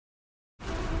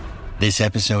This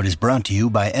episode is brought to you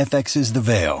by FX's The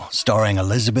Veil, starring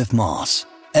Elizabeth Moss.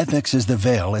 FX's The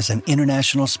Veil is an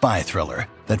international spy thriller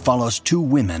that follows two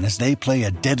women as they play a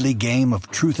deadly game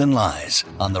of truth and lies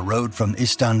on the road from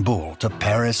Istanbul to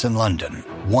Paris and London.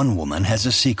 One woman has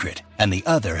a secret, and the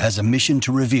other has a mission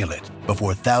to reveal it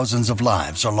before thousands of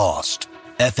lives are lost.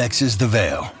 FX's The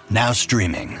Veil, now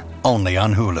streaming, only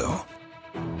on Hulu.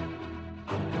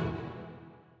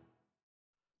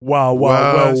 Wow,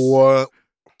 West.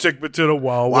 Take me to the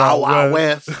Wow,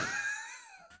 West.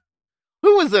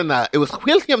 Who was in that? It was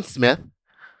William Smith.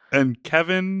 And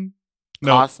Kevin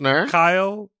Costner.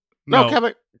 Kyle? No,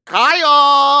 Kevin.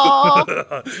 Kyle!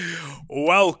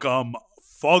 Welcome,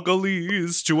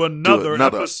 Foggalies, to another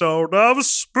episode of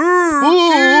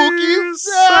Spooky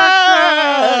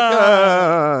Seconds.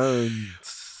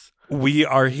 We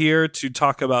are here to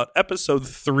talk about episode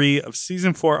 3 of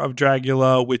season 4 of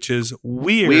Dragula, which is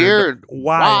Weird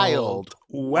Wild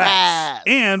West.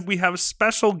 And we have a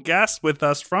special guest with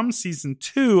us from season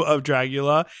 2 of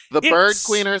Dragula. The bird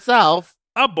queen herself,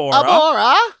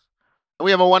 Abora.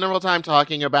 We have a wonderful time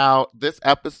talking about this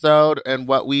episode and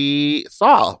what we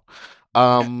saw.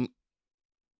 And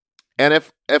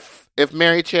if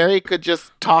Mary Cherry could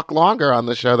just talk longer on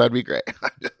the show, that'd be great.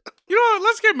 You know what?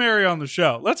 Let's get Mary on the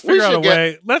show. Let's figure out a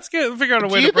way. Let's figure out a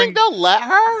way to bring. Do you think they'll let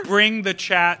her bring the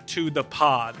chat to the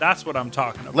pod? That's what I'm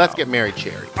talking about. Let's get Mary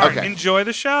Cherry. All right, enjoy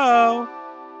the show.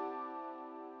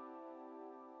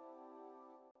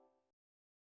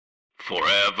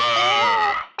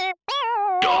 Forever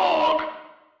Dog.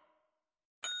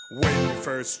 When your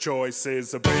first choice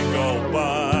is a big old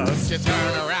bus, you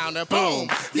turn around and boom,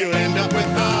 you end up with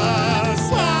us.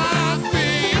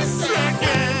 Sloppy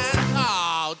seconds.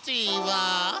 Oh,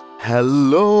 diva.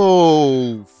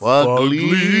 Hello,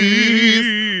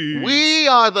 Fuglies. We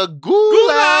are the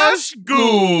Goulash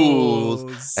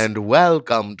Ghouls. And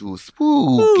welcome to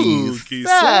Spooky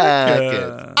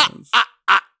Seconds.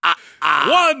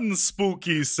 One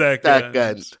spooky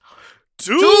second.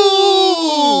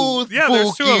 Two. Yeah,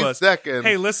 there's two of us. Seconds.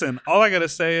 Hey, listen, all I got to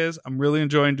say is I'm really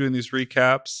enjoying doing these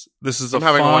recaps. This is I'm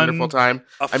having a wonderful time.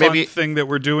 A fun thing that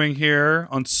we're doing here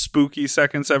on Spooky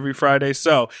Seconds every Friday.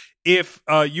 So if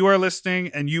you are listening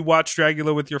and you watch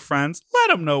Dragula with your friends, let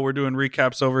them know we're doing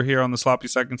recaps over here on the Sloppy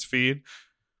Seconds feed.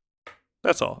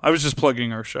 That's all. I was just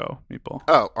plugging our show, people.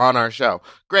 Oh, on our show.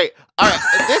 Great. All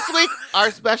right. This week,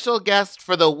 our special guest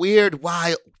for the Weird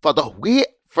Wild West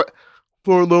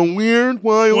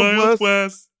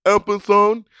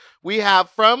episode, we have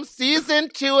from season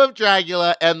 2 of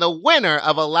Dragula and the winner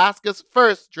of Alaska's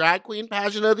first Drag Queen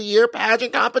Pageant of the Year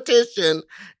pageant competition.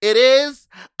 It is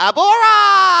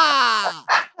Abora!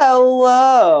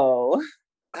 Hello.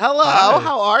 Hi.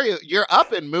 How are you? You're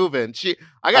up and moving.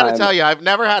 I got to tell you, I've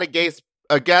never had a guest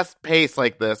pace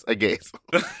like this. A gaze.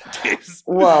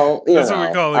 Well, that's what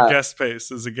we call a guest pace,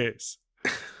 is a gaze.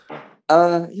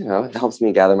 It helps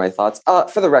me gather my thoughts.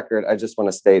 For the record, I just want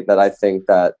to state that I think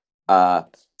that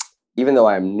even though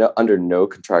I'm under no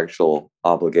contractual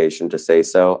obligation to say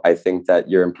so, I think that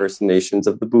your impersonations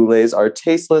of the Boulets are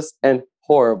tasteless and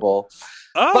horrible.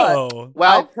 Oh,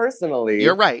 well, I personally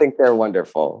you're right. think they're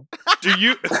wonderful. Do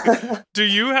you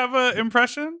have an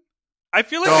impression? I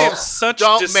feel like they have such...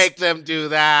 Don't make them do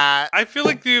that. I feel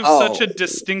like they have such a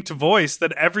distinct voice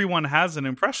that everyone has an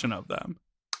impression of them.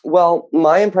 Well,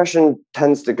 my impression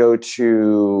tends to go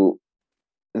to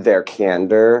their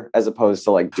candor as opposed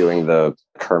to like doing the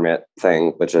Kermit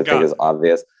thing, which I think is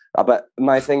obvious. But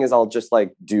my thing is I'll just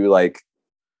like do like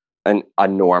a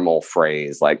normal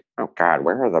phrase like, oh God,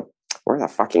 where are the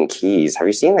fucking keys? Have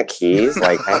you seen the keys?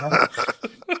 Like,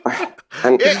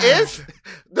 it is.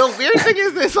 The weird thing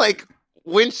is this, like,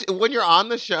 when you're on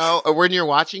the show or when you're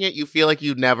watching it, you feel like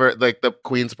you never, like, the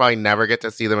queens probably never get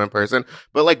to see them in person.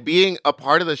 But like being a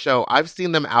part of the show, I've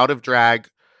seen them out of drag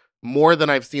more than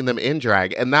I've seen them in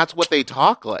drag, and that's what they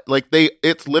talk like. Like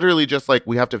it's literally just like,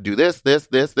 we have to do this.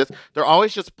 They're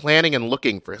always just planning and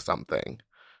looking for something.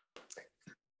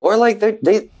 Or like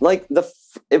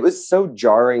it was so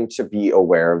jarring to be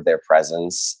aware of their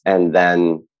presence and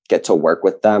then get to work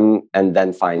with them and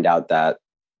then find out that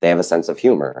they have a sense of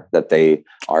humor, that they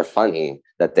are funny,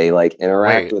 that they like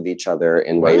interact with each other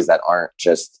in ways that aren't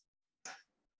just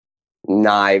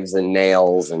knives and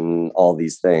nails and all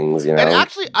these things, you know? And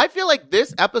actually, I feel like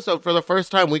this episode, for the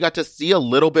first time, we got to see a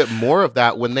little bit more of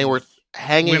that when they were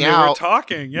hanging out. When they were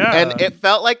talking, yeah. And it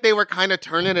felt like they were kind of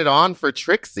turning it on for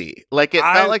Trixie. Like, it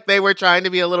felt like they were trying to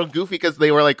be a little goofy because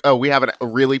they were like, oh, we have a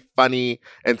really funny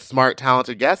and smart,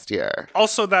 talented guest here.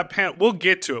 Also, that panel, we'll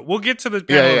get to it. We'll get to the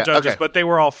panel of judges, but they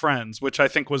were all friends, which I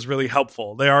think was really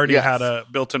helpful. They already had a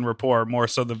built-in rapport, more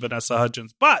so than Vanessa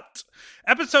Hudgens. But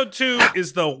Episode 2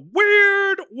 is the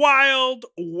Weird Wild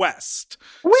West.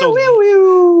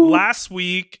 Last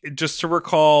week, just to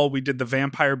recall, we did the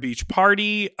Vampire Beach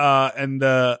Party, and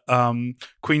the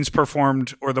queens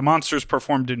performed, or the monsters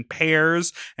performed in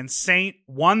pairs, and Saint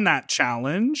won that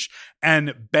challenge,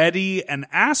 and Betty and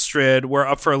Astrid were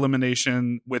up for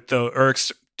elimination with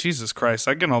Jesus Christ,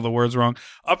 I get all the words wrong.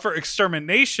 Up for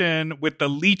extermination with the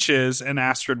leeches, and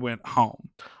Astrid went home.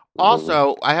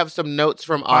 Also, I have some notes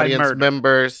from audience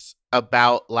members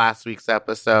about last week's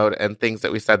episode and things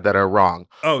that we said that are wrong.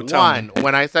 Oh, tell me.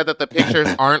 When I said that the pictures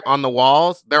aren't on the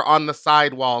walls, they're on the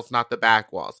side walls, not the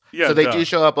back walls. Yeah, so they do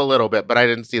show up a little bit, but I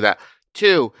didn't see that.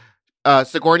 2,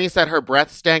 Sigourney said her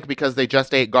breath stank because they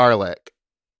just ate garlic.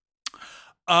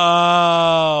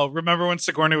 Oh, remember when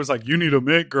Sigourney was like, "You need a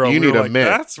mint, girl." You need a mint.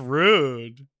 That's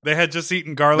rude. They had just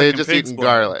eaten garlic.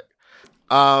 Garlic.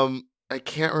 I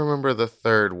can't remember the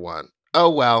third one. Oh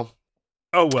well.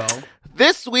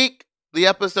 This week, the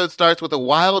episode starts with a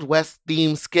Wild West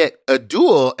themed skit, a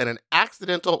duel, and an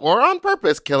accidental or on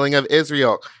purpose killing of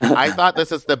Israel. I thought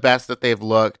this is the best that they've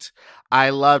looked. I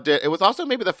loved it. It was also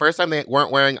maybe the first time they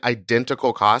weren't wearing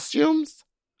identical costumes.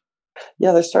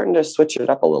 Yeah, they're starting to switch it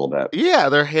up a little bit. Yeah,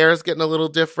 their hair's getting a little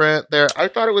different. I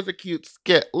thought it was a cute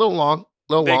skit. A little long.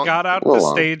 They got out the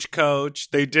stagecoach.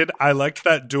 They did. I liked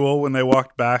that duel when they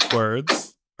walked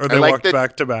backwards, or they walked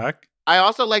back to back. I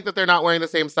also like that they're not wearing the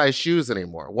same size shoes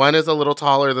anymore. One is a little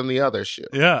taller than the other shoe.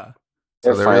 Yeah.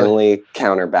 They're finally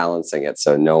counterbalancing it,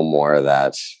 so no more of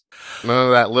that. None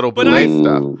of that little boule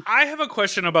stuff. I have a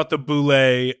question about the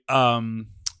boule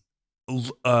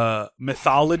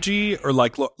mythology, or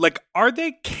like are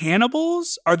they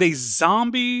cannibals? Are they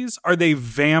zombies? Are they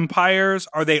vampires?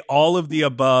 Are they all of the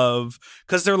above?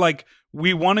 Because they're like,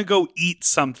 we want to go eat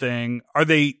something. Are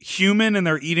they human and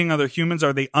they're eating other humans?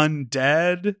 Are they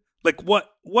undead? Like what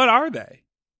are they?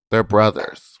 They're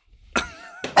brothers.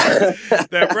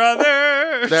 They're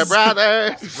brothers. They're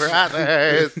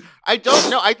brothers. I don't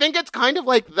know. I think it's kind of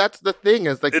like, that's the thing,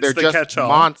 is like they're just catch-all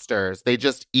monsters. They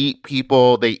just eat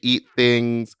people. They eat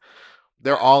things.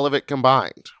 They're all of it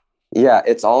combined. Yeah,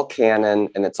 it's all canon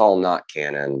and it's all not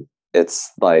canon.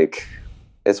 It's like,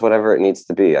 it's whatever it needs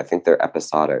to be. I think they're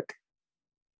episodic.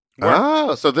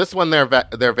 Oh, so this one they're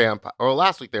vampire. Or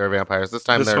last week they were vampires. This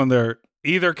time they're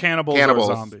either cannibals or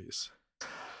zombies.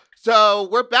 So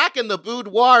we're back in the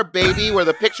boudoir, baby, where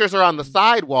the pictures are on the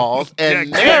side walls, and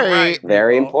Mary,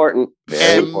 very important.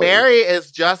 Mary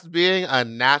is just being a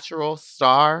natural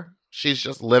star. She's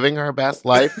just living her best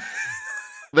life.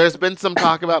 There's been some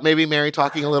talk about maybe Mary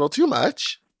talking a little too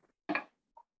much.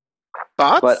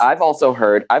 Thoughts? But I've also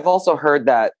heard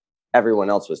that everyone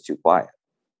else was too quiet.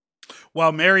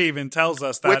 Well, Mary even tells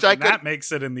us that, that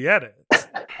makes it in the edit.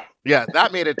 Yeah,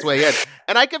 that made its way in.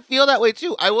 And I could feel that way,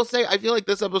 too. I will say, I feel like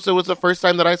this episode was the first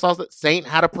time that I saw that Saint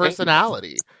had a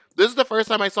personality. This is the first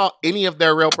time I saw any of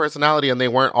their real personality, and they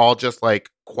weren't all just, like,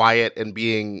 quiet and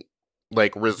being,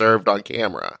 like, reserved on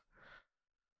camera.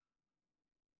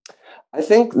 I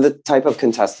think the type of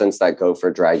contestants that go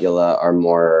for Dragula are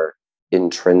more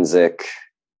intrinsic,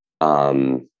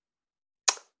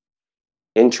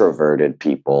 introverted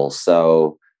people.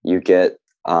 So you get,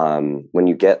 when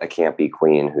you get a campy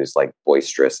queen who's like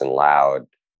boisterous and loud,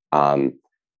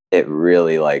 it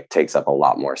really like takes up a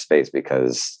lot more space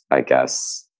because I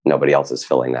guess nobody else is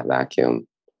filling that vacuum.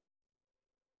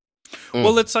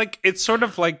 Well, it's sort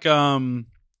of like,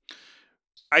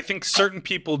 I think certain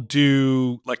people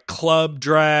do like club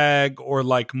drag or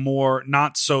like more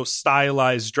not so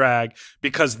stylized drag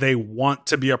because they want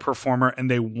to be a performer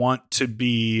and they want to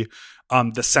be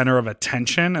the center of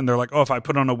attention. And they're like, oh, if I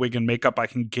put on a wig and makeup, I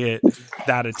can get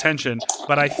that attention.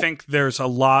 But I think there's a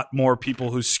lot more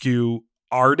people who skew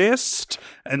artist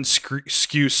and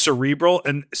skew cerebral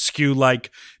and skew like,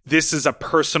 this is a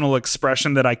personal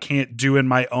expression that I can't do in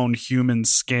my own human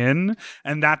skin.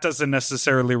 And that doesn't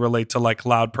necessarily relate to like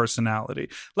loud personality.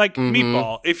 Like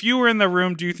Meatball, if you were in the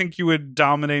room, do you think you would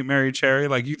dominate Mary Cherry?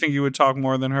 Like, you think you would talk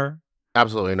more than her?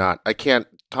 Absolutely not. I can't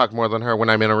talk more than her when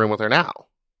I'm in a room with her now.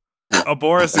 Oh,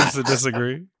 Boris seems to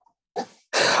disagree.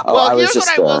 Well, here's what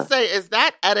I will say is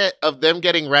that edit of them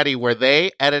getting ready where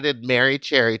they edited Mary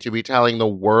Cherry to be telling the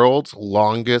world's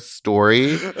longest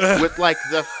story with like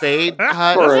the fade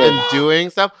cuts and doing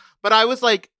stuff. But I was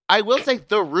like, I will say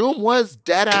the room was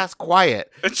dead ass quiet.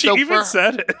 And she even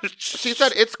said it. She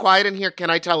said, it's quiet in here. Can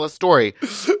I tell a story?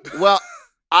 Well,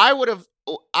 I would have.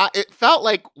 It felt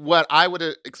like what I would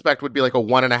expect would be like a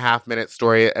 1.5 minute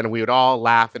story, and we would all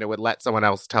laugh, and it would let someone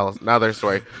else tell another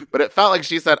story. But it felt like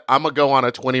she said, "I'm gonna go on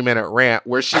a 20-minute rant,"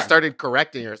 where she started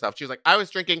correcting herself. She was like, "I was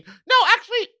drinking. No,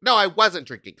 actually, no, I wasn't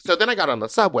drinking. So then I got on the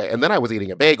subway, and then I was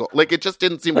eating a bagel. Like, it just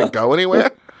didn't seem to go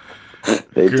anywhere.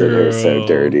 They did her so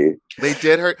dirty. They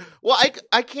did her. Well,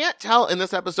 I can't tell in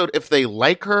this episode if they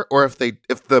like her or if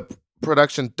the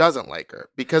production doesn't like her,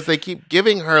 because they keep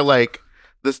giving her like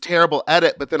this terrible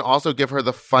edit, but then also give her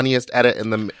the funniest edit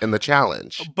in the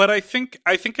challenge. But I think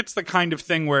it's the kind of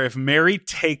thing where if Mary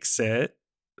takes it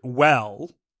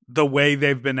well, the way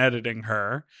they've been editing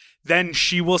her, then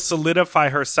she will solidify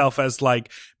herself as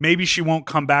like, maybe she won't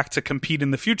come back to compete in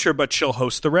the future, but she'll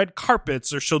host the red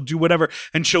carpets or she'll do whatever.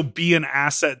 And she'll be an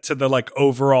asset to the like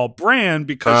overall brand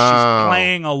because she's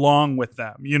playing along with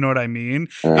them. You know what I mean?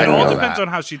 It all depends on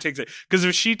how she takes it. Because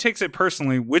if she takes it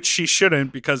personally, which she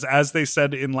shouldn't, because as they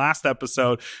said in last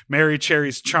episode, Mary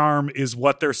Cherry's charm is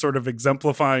what they're sort of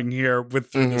exemplifying here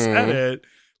through this edit.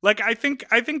 Like, I think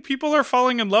people are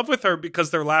falling in love with her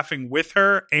because they're laughing with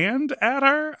her and at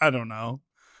her. I don't know.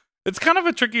 It's kind of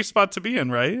a tricky spot to be in,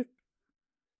 right?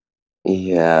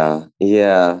 Yeah.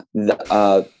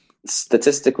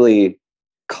 Statistically,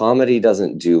 comedy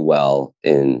doesn't do well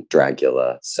in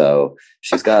Dragula, so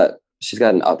she's got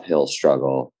an uphill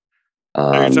struggle.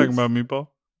 Are you talking about Meatball?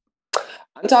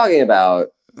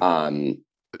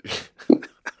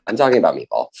 I'm talking about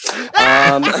Meatball.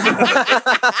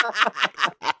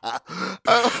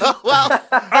 Well,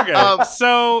 okay.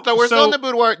 So we're still in the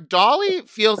boudoir. Dolly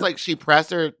feels like she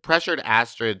pressured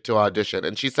Astrid to audition,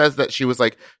 and she says that she was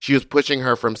pushing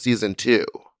her from season 2.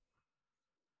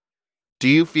 Do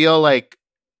you feel like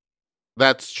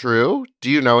that's true? Do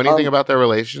you know anything about their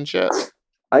relationship?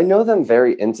 I know them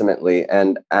very intimately,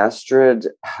 and Astrid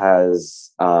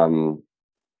has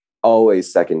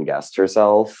always second guessed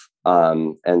herself.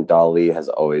 And Dolly has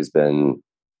always been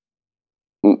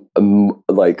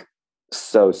like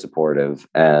so supportive,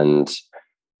 and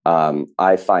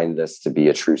I find this to be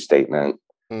a true statement.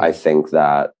 I think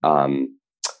that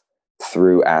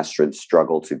through Astrid's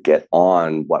struggle to get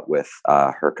on, what with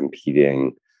her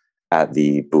competing at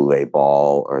the Boulay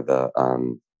Ball or the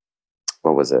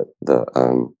what was it? The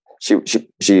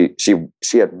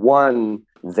she had won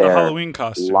their the Halloween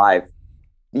costume live.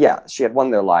 Yeah, she had won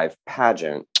their live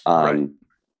pageant. Right.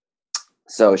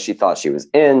 So she thought she was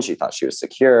in, she thought she was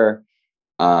secure.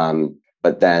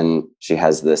 But then she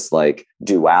has this like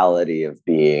duality of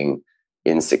being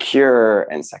insecure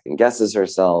and second guesses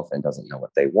herself and doesn't know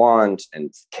what they want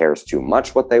and cares too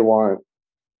much what they want.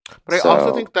 But I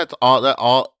also think that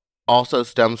also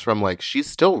stems from like, she's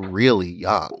still really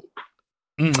young.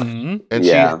 Mm-hmm. And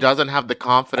she doesn't have the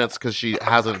confidence because she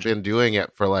hasn't been doing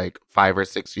it for like 5 or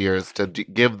 6 years to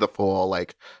give the full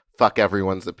like fuck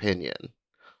everyone's opinion.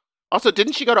 Also,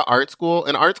 didn't she go to art school?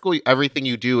 In art school, everything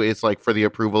you do is like for the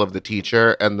approval of the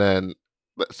teacher, and then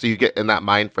so you get in that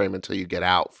mind frame until you get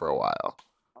out for a while.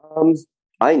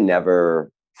 I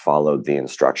never followed the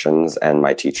instructions, and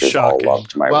my teachers all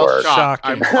loved my work.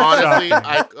 Shocking. Honestly,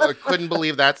 I couldn't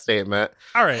believe that statement.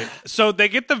 All right, so they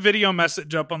get the video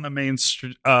message up on the main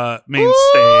stage.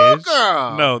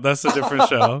 Girl. No, that's a different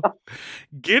show.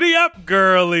 Giddy up,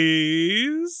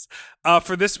 girlies.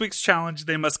 For this week's challenge,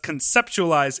 they must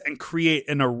conceptualize and create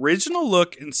an original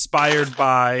look inspired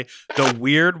by the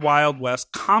Weird Wild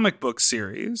West comic book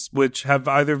series, which have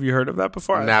either of you heard of that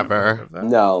before? Never.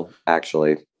 No,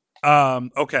 actually.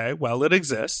 Okay, well, it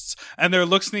exists. And their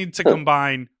looks need to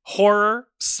combine horror,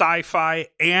 sci-fi,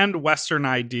 and Western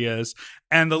ideas.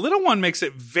 And the little one makes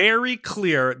it very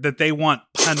clear that they want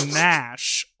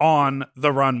panache on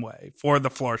the runway for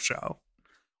the floor show.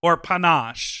 Or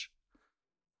panache.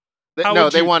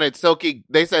 They wanted silky.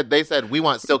 They said we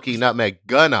want silky nutmeg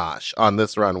ganache on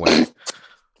this runway.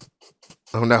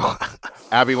 Oh no,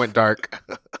 Abby went dark.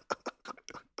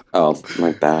 Oh,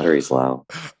 my battery's low.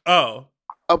 Oh,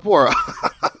 poor.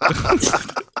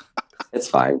 It's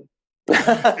fine.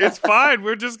 It's fine.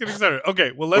 We're just getting started.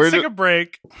 Okay, well, let's take a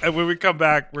break, and when we come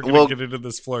back, we're gonna get into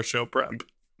this floor show prep.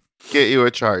 Get you a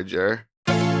charger.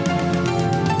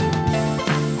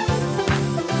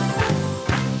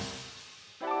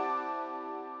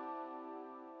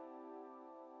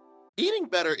 Eating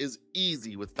better is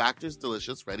easy with Factor's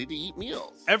delicious ready-to-eat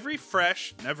meals. Every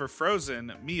fresh, never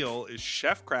frozen meal is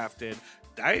chef-crafted,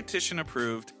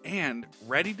 dietitian-approved, and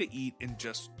ready to eat in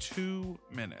just 2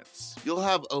 minutes. You'll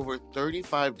have over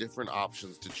 35 different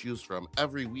options to choose from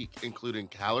every week, including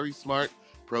Calorie Smart,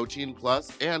 Protein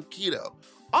Plus, and Keto.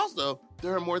 Also,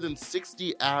 there are more than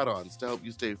 60 add-ons to help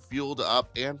you stay fueled up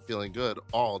and feeling good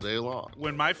all day long.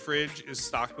 When my fridge is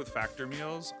stocked with Factor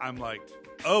meals, I'm like,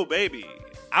 oh, baby,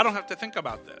 I don't have to think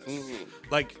about this. Mm-hmm.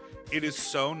 Like, it is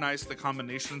so nice. The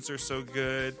combinations are so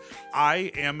good.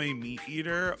 I am a meat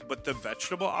eater, but the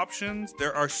vegetable options,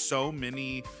 there are so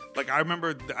many. Like, I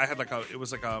remember I had it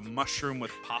was like a mushroom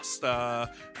with pasta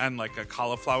and like a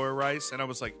cauliflower rice. And I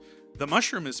was like, the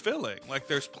mushroom is filling. Like,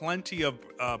 there's plenty of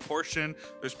portion,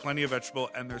 there's plenty of vegetable,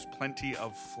 and there's plenty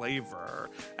of flavor.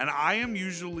 And I am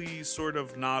usually sort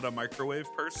of not a microwave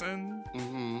person.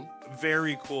 Mm-hmm.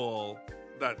 Very cool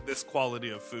that this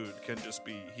quality of food can just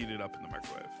be heated up in the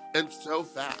microwave. And so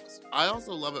fast. I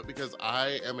also love it because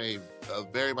I am a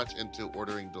very much into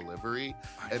ordering delivery.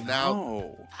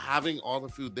 Now having all the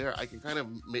food there, I can kind of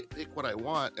pick what I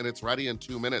want and it's ready in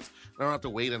 2 minutes. I don't have to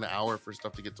wait an hour for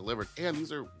stuff to get delivered. And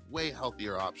these are way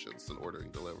healthier options than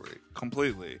ordering delivery.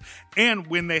 Completely. And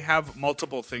when they have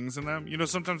multiple things in them,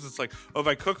 sometimes it's like, if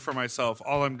I cook for myself,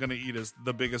 all I'm going to eat is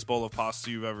the biggest bowl of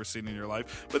pasta you've ever seen in your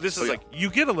life. But this is like, you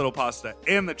get a little pasta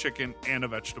and the chicken and a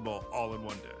vegetable all in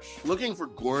one dish. Looking for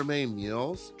gourmet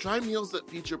meals? Try meals that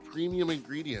feature premium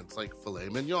ingredients like filet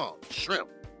mignon, shrimp,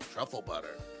 truffle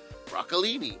butter,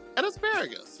 broccolini, and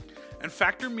asparagus. And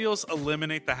Factor meals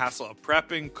eliminate the hassle of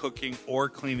prepping, cooking, or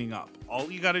cleaning up.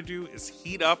 All you gotta do is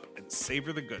heat up and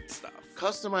savor the good stuff.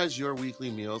 Customize your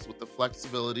weekly meals with the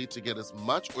flexibility to get as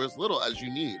much or as little as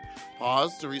you need.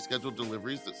 Pause to reschedule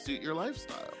deliveries that suit your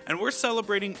lifestyle. And we're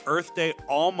celebrating Earth Day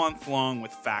all month long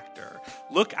with Factor.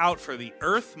 Look out for the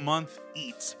Earth Month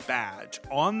Eats badge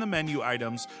on the menu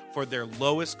items for their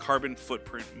lowest carbon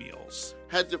footprint meals.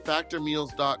 Head to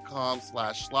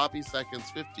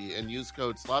factormeals.com/sloppyseconds50 and use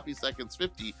code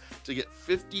sloppyseconds50 to get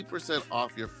 50%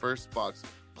 off your first box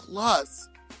plus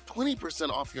 20%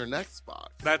 off your next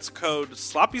box. That's code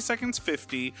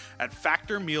sloppyseconds50 at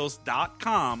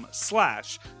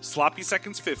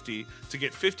factormeals.com/sloppyseconds50 to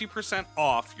get 50%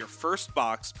 off your first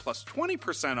box plus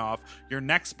 20% off your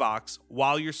next box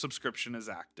while your subscription is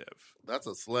active. That's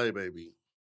a slay, baby.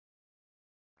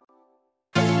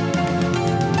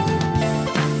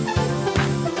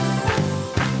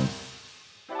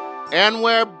 And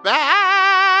we're back!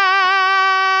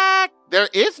 There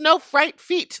is no Fright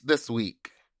Feet this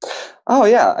week. Oh,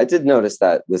 yeah. I did notice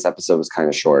that this episode was kind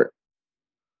of short.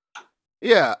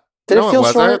 Yeah. Did it feel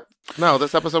short? No,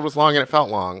 this episode was long and it felt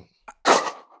long.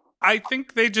 I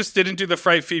think they just didn't do the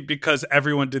Fright Feet because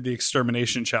everyone did the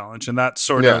Extermination Challenge, and that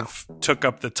sort of took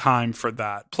up the time for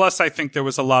that. Plus, I think there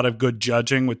was a lot of good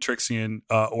judging with Trixie and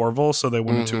Orville, so they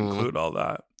wanted to include all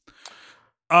that.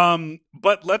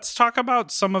 But let's talk about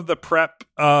some of the prep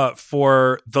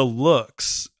for the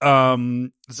looks.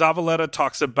 Zavaleta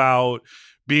talks about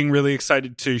being really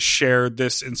excited to share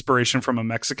this inspiration from a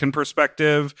Mexican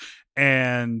perspective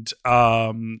and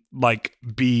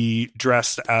be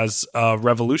dressed as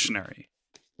revolutionary.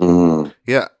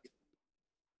 Yeah.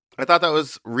 I thought that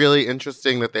was really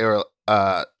interesting that they were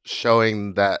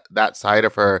showing that side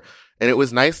of her. And it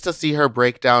was nice to see her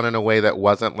break down in a way that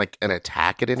wasn't like an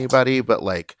attack at anybody, but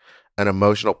like an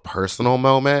emotional, personal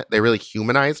moment. They really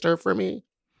humanized her for me.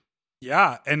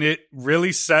 Yeah, and it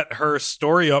really set her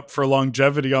story up for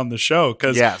longevity on the show.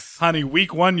 Because, honey,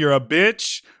 week 1, you're a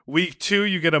bitch. Week 2,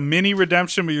 you get a mini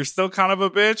redemption, but you're still kind of a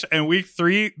bitch. And week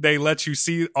 3, they let you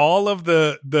see all of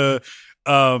the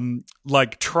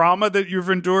trauma that you've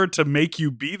endured to make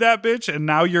you be that bitch, and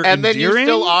now you're and endearing? Then you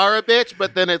still are a bitch,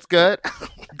 but then it's good.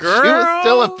 Girl, she was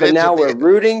still a bitch. But now we're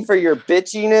rooting for your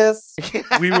bitchiness.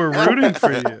 We were rooting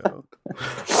for you.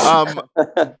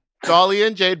 Dolly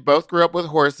and Jade both grew up with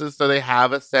horses, so they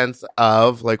have a sense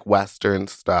of like Western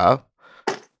stuff.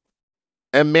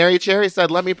 And Mary Cherry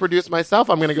said, "Let me produce myself.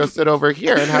 I'm going to go sit over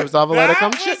here and have Zavaleta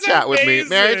come chit chat with me."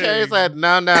 Mary Cherry said,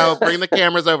 "No, bring the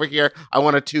cameras over here. I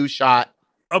want a 2-shot."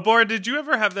 Abora, did you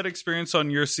ever have that experience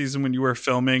on your season when you were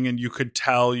filming and you could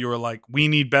tell you were like, we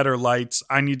need better lights.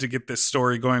 I need to get this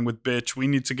story going with bitch. We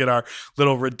need to get our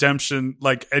little redemption,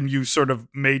 and you sort of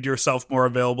made yourself more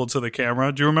available to the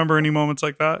camera. Do you remember any moments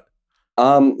like that?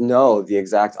 No, the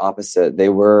exact opposite. They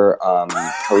were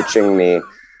coaching me.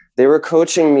 They were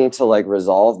coaching me to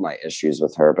resolve my issues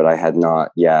with her, but I had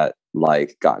not yet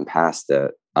gotten past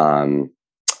it.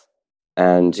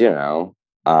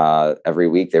 Every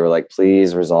week they were like,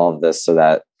 please resolve this so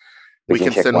that we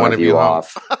can kick one of you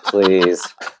off, please.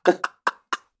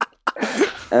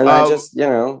 And I just,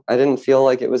 I didn't feel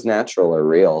like it was natural or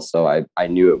real. So I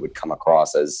knew it would come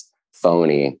across as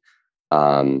phony.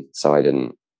 So I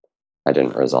didn't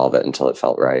resolve it until it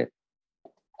felt right.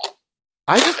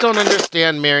 I just don't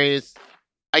understand Mary's.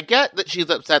 I get that she's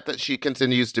upset that she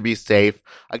continues to be safe.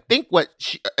 I think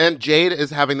and Jade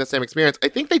is having the same experience. I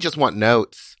think they just want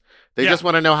notes. They just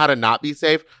want to know how to not be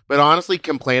safe. But honestly,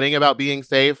 complaining about being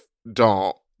safe,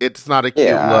 don't. It's not a cute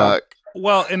look.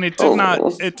 Well, and it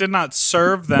did not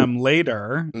serve them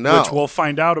later, which we'll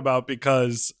find out about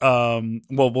because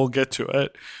we'll get to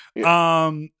it.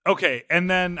 Okay, and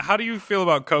then how do you feel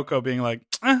about Coco being like,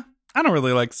 I don't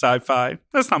really like sci-fi.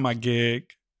 That's not my gig.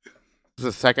 It's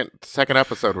the second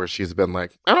episode where she's been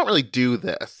like, I don't really do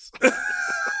this.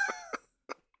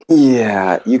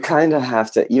 Yeah, you kind of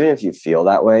have to, even if you feel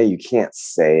that way, you can't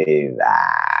say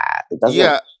that. It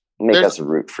doesn't make us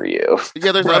root for you.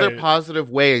 Yeah, there's other positive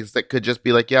ways that could just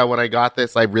be like, yeah, when I got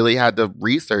this, I really had to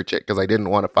research it because I didn't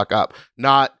want to fuck up.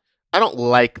 Not, I don't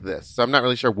like this, so I'm not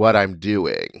really sure what I'm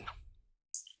doing.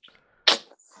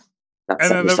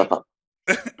 And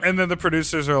then the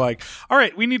producers are like, all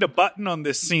right, we need a button on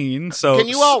this scene. So can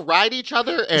you all ride each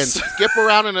other and skip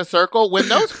around in a circle? When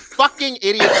those fucking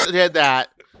idiots did that,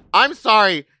 I'm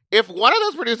sorry. If one of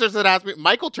those producers had asked me,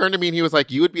 Michael turned to me and he was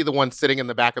like, you would be the one sitting in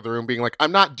the back of the room being like,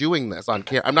 I'm not doing this on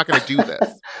camera. I'm not going to do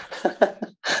this.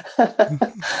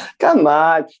 Come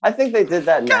on. I think they did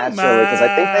that naturally because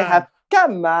I think they have.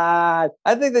 Come on.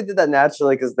 I think they did that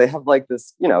naturally because they have like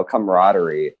this,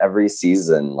 camaraderie every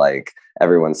season. Like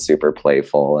everyone's super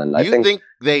playful. And I think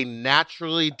they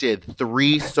naturally did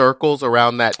 3 circles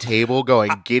around that table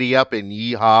going giddy up and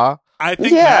yeehaw. I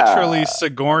think naturally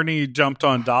Sigourney jumped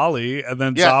on Dolly and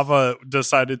then Zava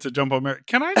decided to jump on Mary.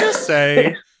 Can I just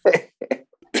say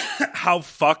how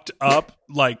fucked up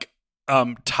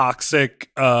toxic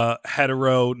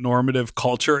heteronormative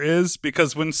culture is?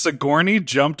 Because when Sigourney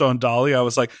jumped on Dolly, I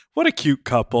was like, what a cute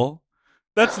couple.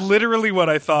 That's literally what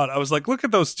I thought. I was like, look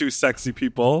at those 2 sexy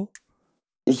people.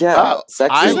 Yeah,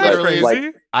 sexy. I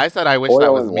literally I said I wish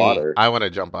that was me. Water. I want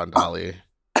to jump on Dolly.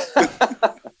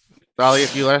 Dolly,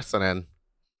 if you're listening,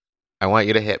 I want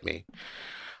you to hit me.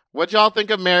 What y'all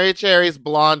think of Mary Cherry's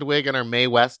blonde wig and her Mae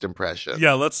West impression?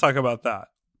 Yeah, let's talk about that.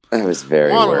 I was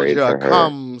very worried for her.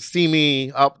 Come see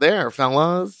me up there,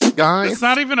 fellas, guys. It's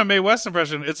not even a Mae West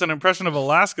impression. It's an impression of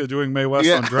Alaska doing Mae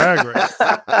West on Drag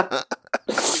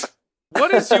Race.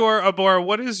 What is your, Abora,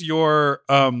 what is your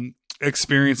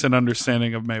experience and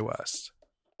understanding of Mae West?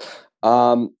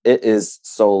 It is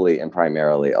solely and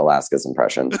primarily Alaska's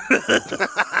impression.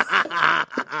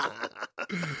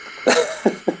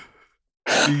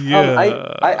 Yeah.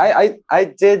 I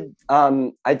did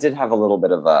have a little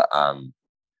bit of a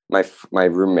my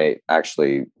roommate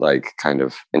actually kind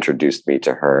of introduced me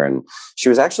to her, and she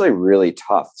was actually really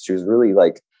tough. She was really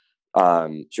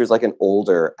she was like an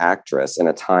older actress in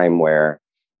a time where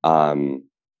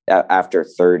after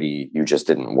 30 you just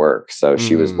didn't work. So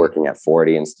she was working at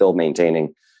 40 and still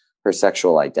maintaining her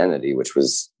sexual identity, which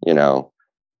was,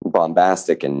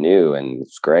 bombastic and new, and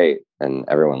it's great, and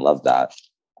everyone loved that.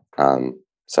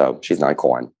 So she's an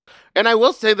icon. And I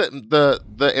will say that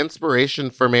the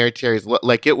inspiration for Mary Cherry's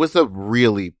look, it was a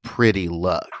really pretty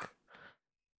look.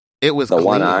 It was the clean.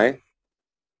 one eye,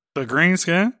 the green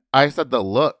skin. I said the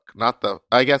look, not the.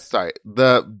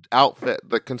 The outfit,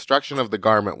 the construction of the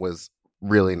garment was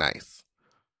really nice,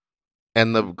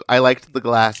 and I liked the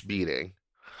glass beading.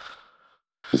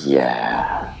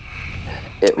 Yeah,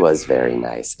 it was very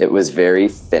nice. It was very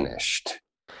finished.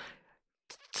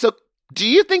 So, do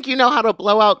you think you know how to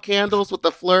blow out candles with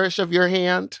the flourish of your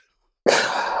hand?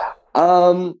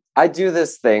 I do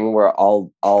this thing where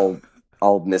I'll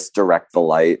misdirect the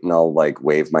light and I'll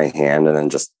wave my hand and then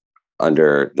just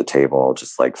under the table I'll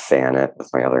just fan it with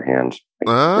my other hand.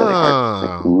 Really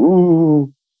hard.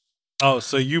 Ooh. Oh,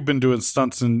 so you've been doing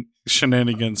stunts and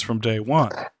shenanigans from day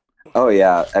one. Oh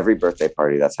yeah, every birthday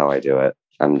party that's how I do it.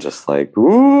 I'm just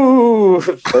ooh,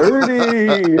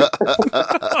 30.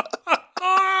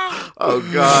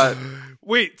 Oh God.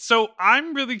 Wait, so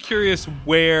I'm really curious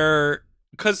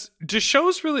because do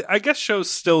shows I guess shows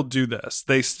still do this.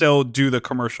 They still do the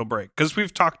commercial break because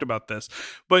we've talked about this.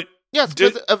 But yes,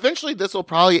 because eventually this will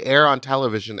probably air on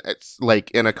television. It's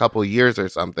in a couple years or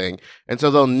something. And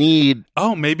so they'll need...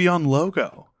 Oh, maybe on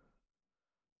Logo.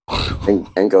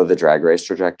 and go the Drag Race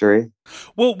trajectory.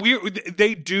 Well,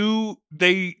 they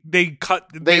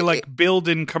build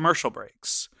in commercial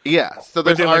breaks. Yeah, so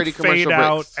there's already commercial fade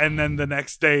out, breaks. and then the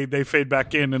next day they fade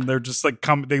back in, and they're just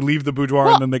they leave the boudoir,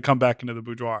 and then they come back into the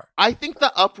boudoir. I think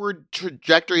the upward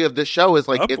trajectory of the show is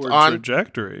it's on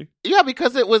trajectory. Yeah,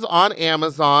 because it was on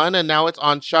Amazon, and now it's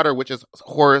on Shudder, which is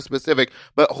horror specific.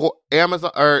 But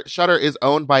Amazon or Shudder is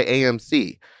owned by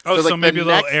AMC. Oh, so maybe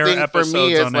they'll air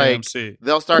episodes on AMC.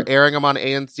 They'll start airing them on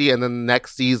AMC, and then the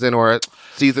next season or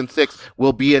season 6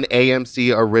 will be an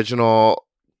AMC original.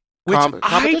 Which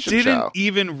I didn't show.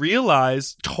 even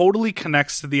realize totally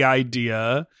connects to the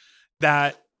idea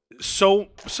that so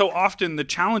often the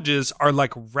challenges are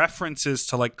like references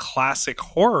to like classic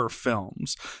horror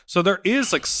films. So there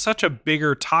is like such a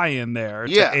bigger tie-in there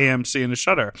to AMC and to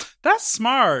Shudder. That's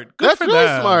smart. Good for them. That's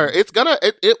really smart. It's gonna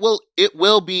it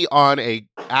will be on a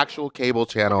actual cable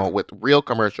channel with real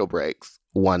commercial breaks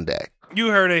one day. You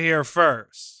heard it here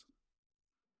first.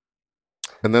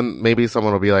 And then maybe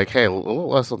someone will be like, hey,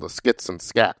 less of the skits and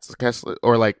scats.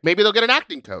 Or like, maybe they'll get an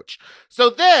acting coach.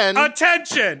 So then...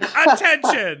 Attention!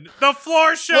 The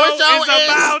floor show is about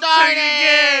to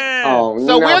begin! Oh,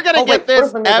 so we're going to get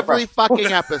this every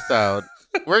fucking episode.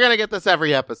 We're going to get this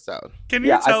every episode. Can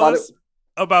you tell us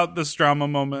about this drama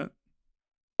moment?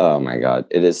 Oh my God.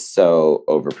 It is so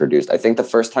overproduced. I think the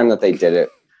first time that they did it,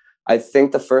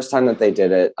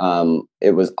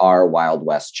 it was our Wild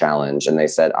West challenge. And they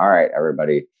said, all right,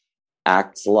 everybody,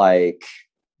 act like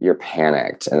you're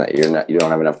panicked and that you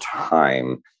don't have enough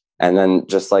time. And then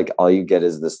just like all you get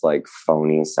is this like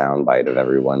phony soundbite of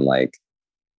everyone like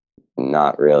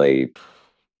not really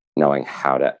knowing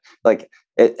how to like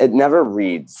it never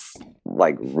reads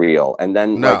like real. And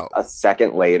then like a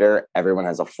second later, everyone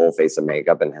has a full face of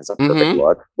makeup and has a perfect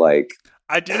look. Like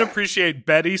I did appreciate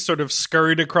Betty sort of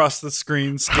scurried across the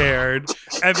screen scared,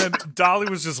 and then Dolly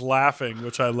was just laughing,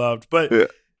 which I loved. But,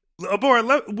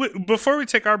 Abora, before we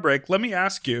take our break, let me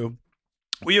ask you,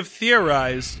 we have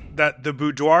theorized that the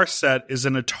boudoir set is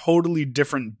in a totally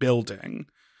different building,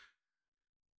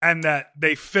 and that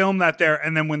they film that there,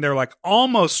 and then when they're like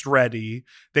almost ready,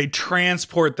 they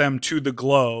transport them to the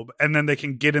Globe, and then they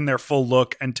can get in their full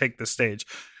look and take the stage.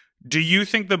 Do you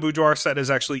think the boudoir set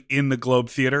is actually in the Globe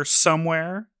Theater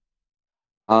somewhere?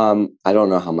 I don't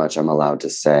know how much I'm allowed to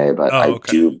say, but I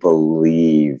do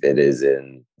believe it is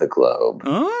in the Globe.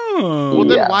 Oh. Well,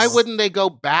 then why wouldn't they go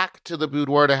back to the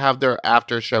boudoir to have their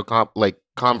after show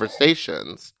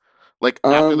conversations? Like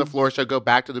after the floor show, go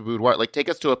back to the boudoir. Like take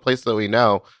us to a place that we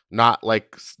know, not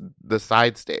like the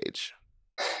side stage.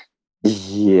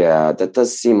 Yeah, that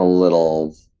does seem a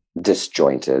little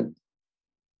disjointed.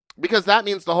 Because that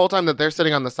means the whole time that they're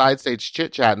sitting on the side stage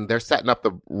chit-chatting, they're setting up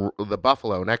the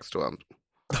buffalo next to them.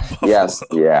 Yes,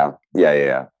 yeah.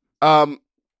 The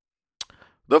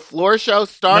floor show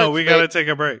starts. No, we got to take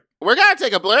a break. We're going to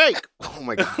take a break. Oh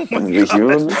my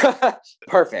God.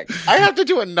 Perfect. I have to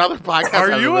do another podcast.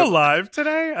 Are you alive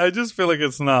today? I just feel like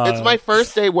it's not. It's my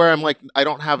first day where I'm like, I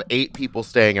don't have 8 people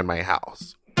staying in my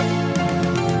house.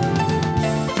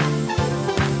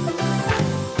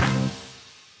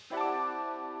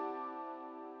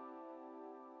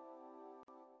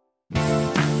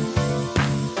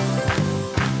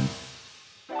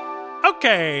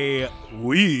 Okay,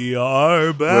 we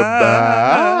are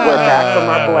back. We're back from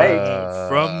our break.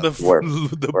 From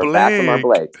the we're back from our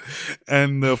break.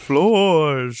 And the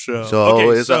floor show.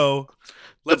 So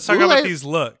let's talk about these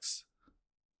looks.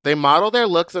 They model their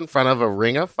looks in front of a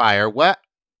ring of fire. What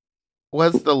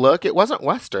was the look? It wasn't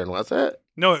Western, was it?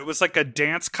 No, it was like a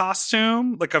dance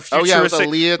costume, like a futuristic. Oh yeah, it was a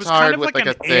leotard, it was kind of with like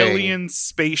an a alien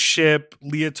spaceship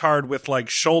leotard with like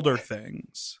shoulder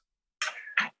things.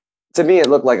 To me, it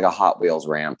looked like a Hot Wheels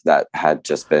ramp that had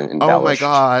just been embellished. Oh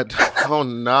my God. Oh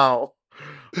no.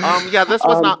 Yeah, this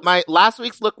was not my last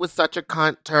week's look was such a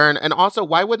cunt turn. And also,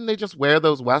 why wouldn't they just wear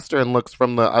those Western looks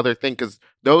from the other thing? Because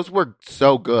those were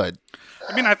so good.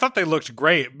 I mean, I thought they looked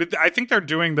great, but I think they're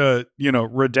doing the,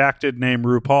 redacted name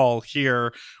RuPaul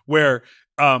here, where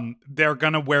they're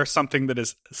going to wear something that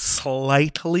is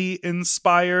slightly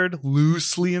inspired,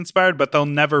 loosely inspired, but they'll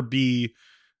never be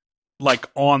like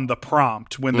on the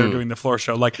prompt when they're doing the floor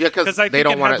show. Like, because they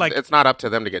don't want it. It's not up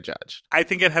to them to get judged. I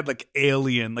think it had like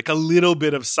Alien, like a little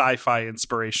bit of sci-fi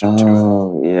inspiration to it.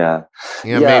 Oh, yeah.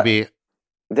 Yeah, maybe.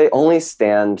 They only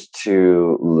stand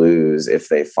to lose if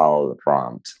they follow the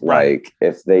prompt. Right. Like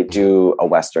if they do a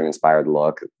Western inspired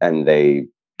look and they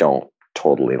don't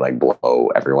totally like blow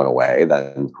everyone away,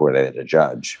 then who are they to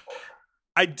judge?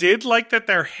 I did like that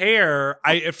their hair,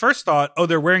 I at first thought,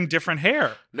 they're wearing different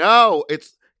hair. No,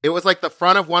 it was like the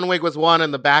front of one wig was one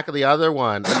and the back of the other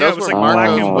one. And those it was were like black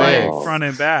and wigs. white, front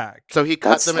and back. So he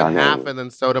cut them in half and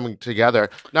then sewed them together.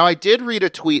 Now, I did read a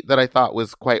tweet that I thought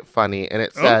was quite funny, and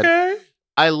it said,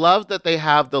 I love that they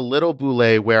have the little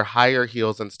boule wear higher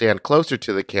heels and stand closer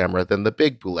to the camera than the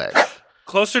big boule.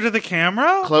 Closer to the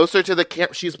camera? Closer to the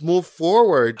camera. She's moved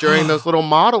forward during those little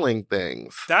modeling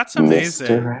things. That's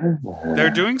amazing. They're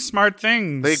doing smart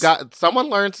things. Someone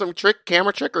learned some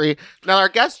camera trickery. Now our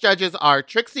guest judges are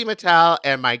Trixie Mattel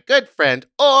and my good friend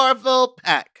Orville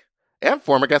Peck, and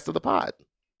former guest of the pod.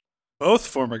 Both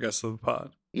former guests of the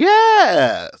pod.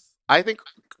 Yes. I think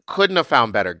couldn't have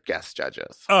found better guest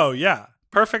judges. Oh, yeah.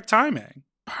 Perfect timing.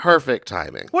 Perfect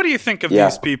timing. What do you think of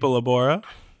these people, Abora?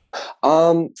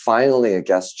 Finally, a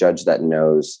guest judge that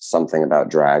knows something about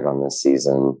drag on this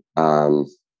season.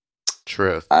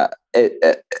 Truth. Wait,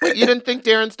 you didn't think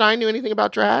Darren Stein knew anything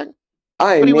about drag?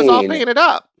 But he was all paying it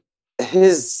up.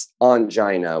 His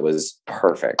angina was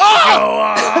perfect.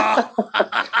 Oh!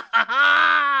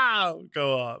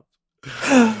 Go up.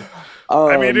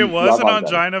 I mean, it was an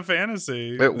angina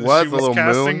fantasy. It was. She was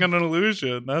casting an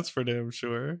illusion. That's for damn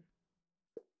sure.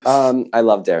 I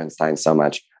love Darren Stein so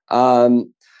much.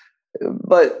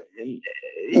 But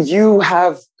you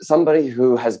have somebody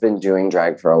who has been doing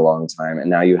drag for a long time, and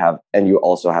now you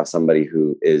also have somebody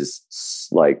who is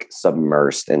like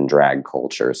submersed in drag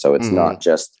culture. So it's not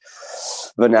just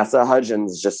Vanessa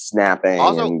Hudgens just snapping.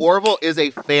 Also, Orville is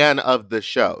a fan of the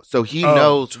show, so he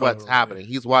knows what's happening.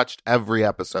 He's watched every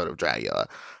episode of Dragula.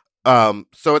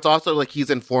 So it's also like he's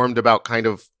informed about kind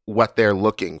of what they're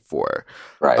looking for.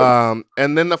 Right.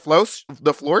 And then the floor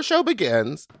show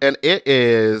begins, and it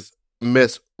is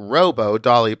Miss Robo,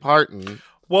 Dolly Parton.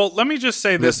 Well, let me just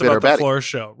say this about the floor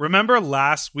show. Remember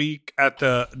last week at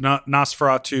the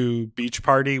Nosferatu beach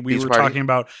party, we were talking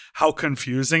about how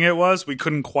confusing it was. We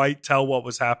couldn't quite tell what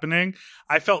was happening.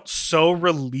 I felt so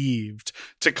relieved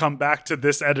to come back to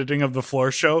this editing of the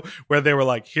floor show where they were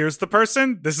like, here's the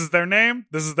person, this is their name,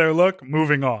 this is their look,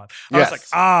 moving on. I was like,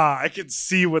 I can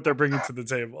see what they're bringing to the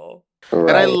table. Right.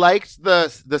 And I liked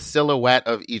the silhouette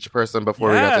of each person before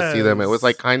we got to see them. It was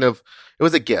like it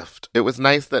was a gift. It was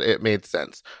nice that it made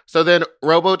sense. So then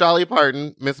Robo Dolly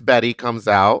Parton, Miss Betty comes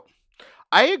out.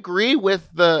 I agree with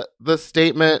the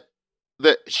statement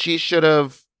that she should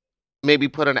have maybe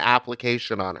put an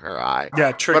application on her eye.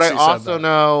 Yeah, Trixie but I also said that.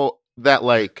 know that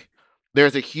like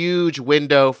there's a huge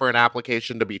window for an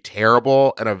application to be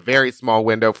terrible and a very small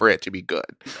window for it to be good.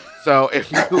 So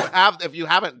if you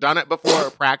haven't done it before or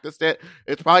practiced it,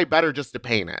 it's probably better just to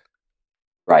paint it.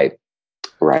 Right.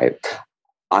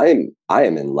 I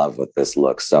am in love with this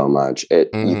look so much.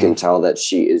 You can tell that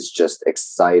she is just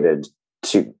excited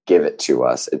to give it to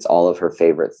us. It's all of her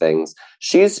favorite things.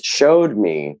 She's showed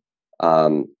me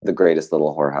The Greatest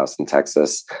Little Whorehouse in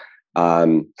Texas.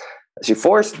 She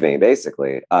forced me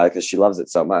basically because she loves it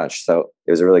so much. So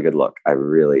it was a really good look. I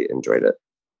really enjoyed it.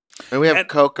 And we have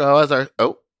Coco as our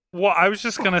Well, I was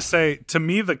just going to say, to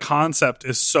me, the concept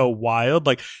is so wild.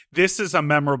 Like, this is a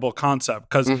memorable concept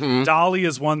because Dolly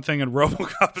is one thing and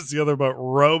RoboCop is the other, but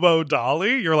Robo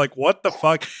Dolly, you're like, what the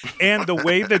fuck? And the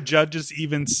way the judges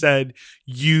even said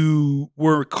you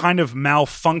were kind of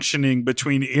malfunctioning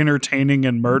between entertaining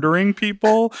and murdering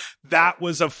people, that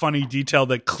was a funny detail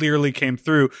that clearly came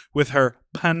through with her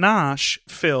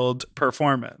panache-filled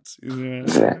performance.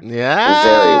 Yeah.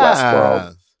 Very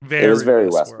Westworld. It was very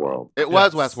Westworld. It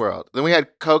was Westworld. Then we had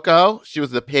Coco. She was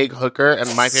the pig hooker,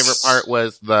 and my favorite part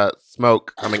was the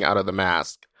smoke coming out of the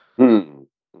mask.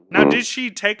 Now, did she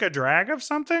take a drag of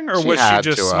something, or was she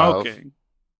just smoking?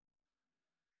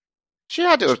 She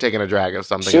had to have taken a drag of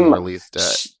something and released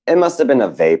it. It must have been a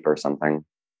vape or something.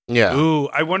 Yeah. Ooh,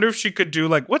 I wonder if she could do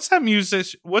like what's that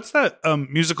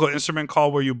musical instrument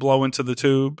called where you blow into the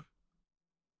tube?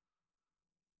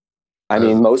 I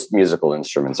mean, most musical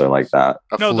instruments are like that.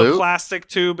 The plastic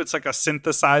tube. It's like a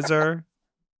synthesizer.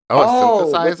 Oh,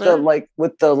 a synthesizer?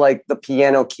 With the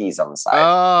piano keys on the side.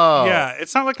 Oh. Yeah,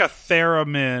 it's not like a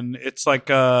theremin. It's like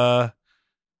a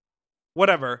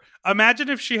whatever. Imagine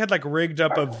if she had like rigged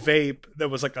up a vape that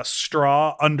was like a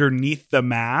straw underneath the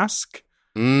mask.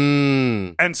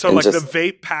 And so like the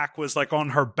vape pack was like on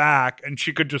her back and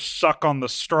she could just suck on the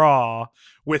straw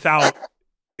without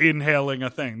inhaling a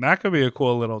thing. That could be a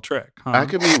cool little trick, huh? That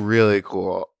could be really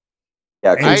cool.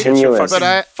 Yeah, continuous. But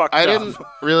I didn't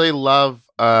really love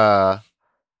the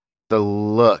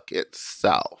look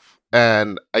itself.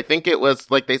 And I think it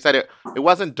was like they said it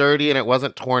wasn't dirty and it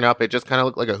wasn't torn up. It just kind of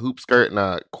looked like a hoop skirt and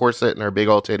a corset and her big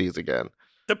old titties again.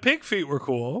 The pig feet were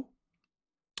cool.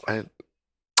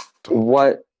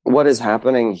 What is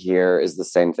happening here is the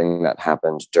same thing that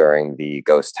happened during the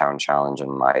Ghost Town Challenge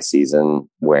in my season,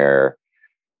 where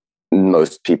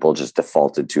most people just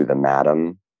defaulted to the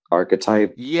madam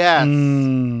archetype. Yes.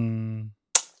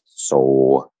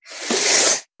 So,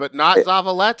 but not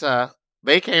Zavaleta.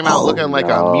 They came out looking like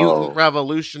a mutant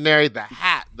revolutionary. The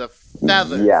hat, the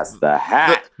feathers. Yes, the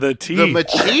hat. The teeth. The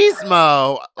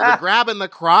machismo. The grabbing the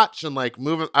crotch and like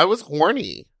moving. I was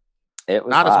horny. It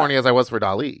was not hot. As horny as I was for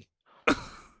Dali.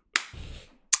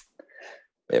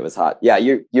 It was hot. Yeah,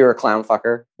 you're a clown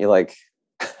fucker. You like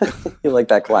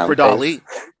that clown for Dali.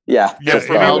 Yeah.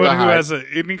 Anyone who has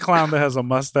any clown that has a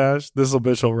mustache, this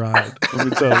bitch will ride. Let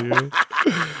me tell you.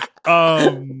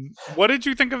 What did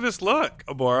you think of this look,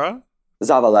 Abora?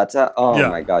 Zavaleta. Oh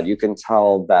my God. You can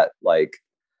tell that like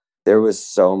there was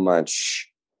so much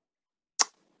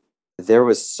there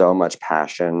was so much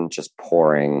passion just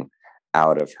pouring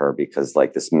out of her because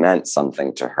like this meant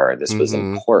something to her. This was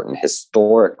important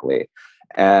historically.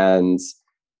 And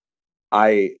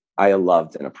I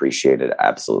loved and appreciated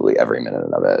absolutely every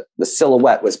minute of it. The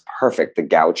silhouette was perfect. The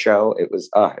gaucho, it was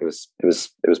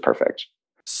perfect.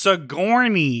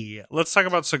 Sigourney. Let's talk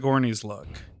about Sigourney's look.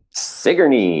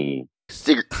 Sigourney.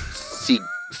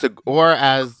 Or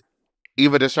as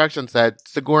Eva Destruction said,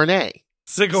 Sigourney.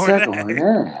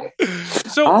 Sigourney.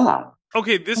 So,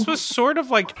 okay, this was sort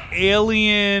of like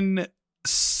Alien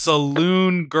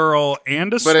saloon girl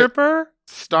and a stripper.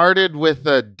 Started with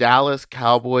a Dallas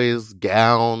Cowboys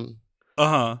gown.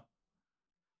 Uh-huh.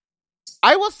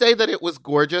 I will say that it was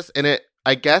gorgeous and it,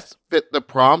 I guess, fit the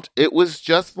prompt. It was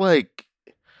just like,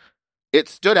 it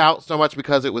stood out so much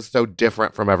because it was so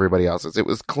different from everybody else's. It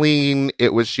was clean.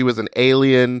 She was an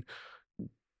alien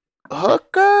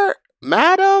hooker,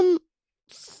 madam,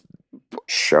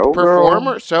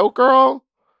 showgirl.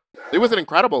 It was an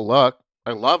incredible look.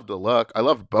 I loved the look. I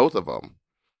loved both of them.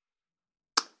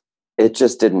 It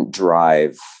just didn't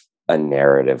drive a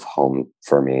narrative home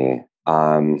for me.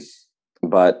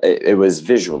 But it was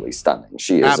visually stunning.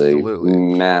 She is a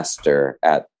master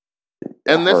at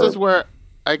And this is where,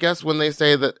 I guess, when they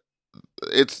say that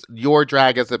it's your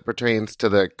drag as it pertains to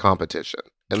the competition.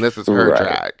 And this is her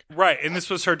drag. Right. And this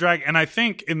was her drag. And I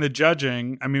think in the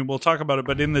judging, I mean, we'll talk about it,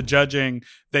 but in the judging,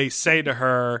 they say to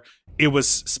her, it was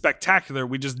spectacular.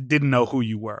 We just didn't know who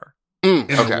you were in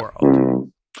the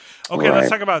world. Okay, let's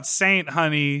talk about Saint,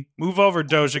 honey. Move over,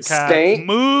 Doja Cat. Saint?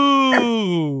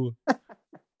 Moo!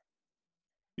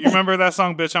 You remember that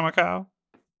song, Bitch, I'm a Cow?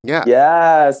 Yeah.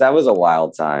 Yes, that was a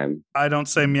wild time. I don't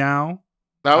say meow.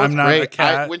 That was I'm not great. a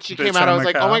cat. When she came out, I was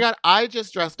like, oh my God, I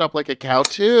just dressed up like a cow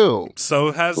too.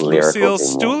 So has Lucille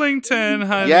Stewlington,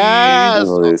 honey. Yes.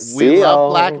 Lucille. We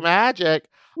love Black Magic.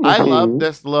 I love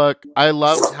this look. I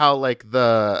loved how like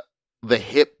the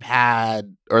hip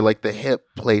pad or like the hip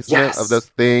placement of those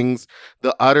things.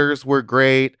 The udders were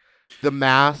great. The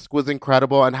mask was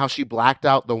incredible, and how she blacked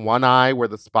out the one eye where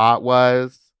the spot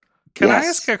was. Can I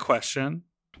ask a question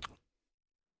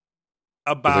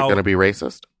about? Is it going to be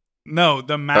racist? No,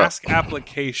 the mask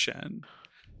application.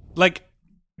 Like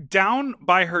down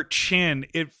by her chin,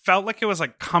 it felt like it was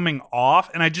like coming off,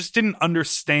 and I just didn't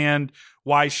understand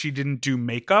why she didn't do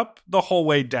makeup the whole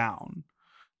way down.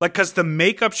 Like, because the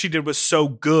makeup she did was so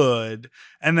good,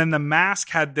 and then the mask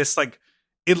had this like,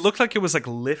 it looked like it was like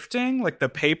lifting, like the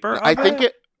paper. I think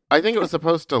it was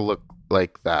supposed to look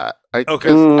like that. I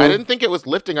didn't think it was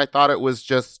lifting. I thought it was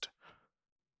just.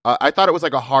 I thought it was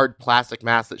like a hard plastic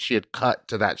mask that she had cut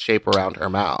to that shape around her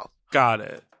mouth. Got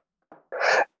it.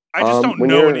 I just don't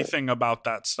know anything about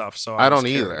that stuff, so I don't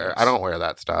either. I don't wear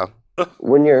that stuff.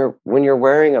 When you're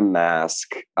wearing a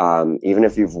mask, even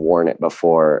if you've worn it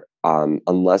before,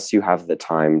 unless you have the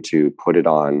time to put it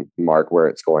on, mark where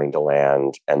it's going to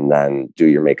land, and then do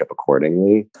your makeup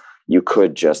accordingly, you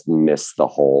could just miss the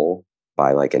hole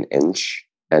by like an inch,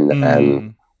 and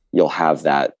then you'll have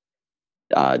that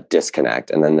disconnect,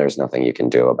 and then there's nothing you can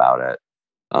do about it.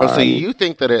 So you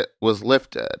think that it was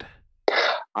lifted?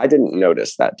 I didn't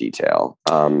notice that detail.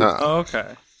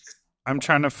 Okay. I'm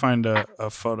trying to find a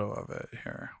photo of it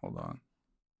here. Hold on.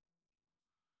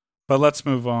 But let's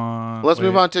move on. Let's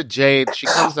move on to Jade. She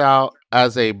comes out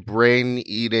as a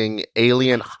brain-eating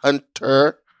alien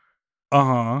hunter.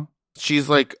 Uh-huh. She's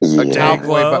like a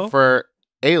cowboy, but for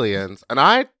aliens. And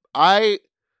I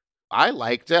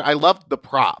liked it. I loved the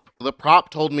prop. The prop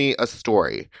told me a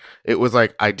story. It was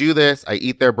like, I do this, I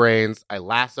eat their brains, I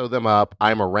lasso them up,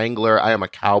 I'm a wrangler, I am a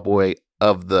cowboy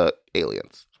of the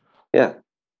aliens. Yeah.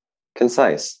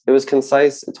 Concise. It was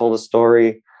concise. It told a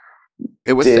story.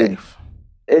 It was safe.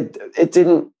 It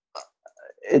didn't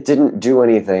do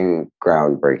anything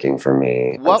groundbreaking for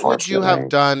me. What would you have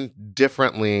done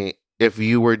differently if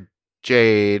you were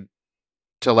Jade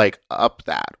to like up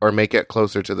that or make it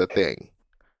closer to the thing?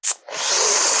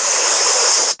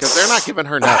 Because they're not giving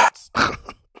her notes.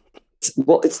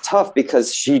 Well, it's tough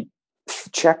because she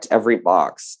checked every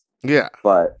box. Yeah.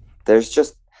 But there's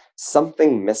just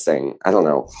something missing. I don't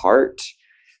know. Heart.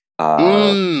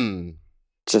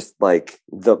 Just like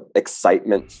the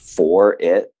excitement for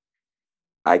it.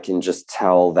 I can just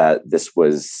tell that this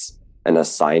was an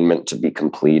assignment to be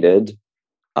completed.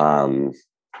 I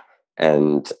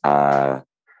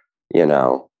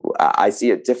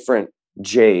see a different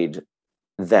Jade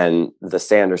than the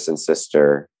Sanderson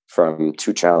sister from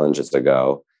 2 challenges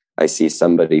ago. I see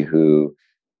somebody who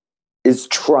is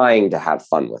trying to have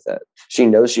fun with it. She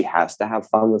knows she has to have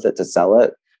fun with it to sell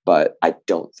it, but I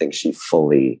don't think she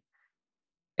fully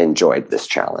enjoyed this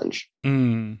challenge.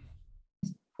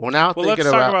 Well, now let's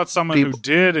talk about someone who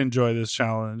did enjoy this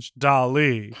challenge,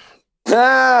 Dali.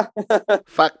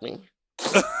 Fuck me.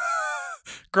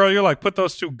 Girl, you're like, put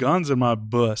those 2 guns in my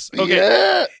bus.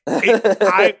 Okay.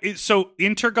 Yeah. So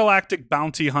Intergalactic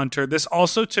Bounty Hunter, this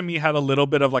also to me had a little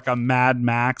bit of like a Mad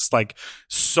Max, like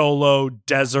solo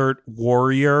desert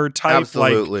warrior type.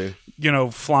 Absolutely. Like, you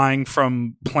know, flying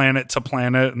from planet to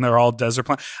planet and they're all desert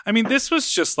planet. I mean, this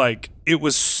was just like, it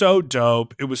was so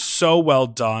dope. It was so well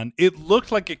done. It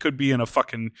looked like it could be in a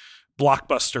fucking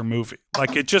blockbuster movie.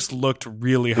 Like it just looked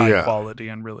really high quality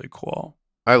and really cool.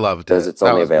 I loved it. Because it's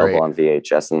only available on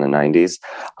VHS in the 90s.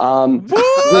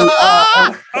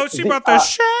 She brought the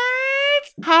shit.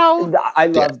 How? I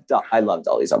love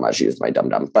Dolly so much. She was my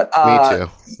dum-dum. But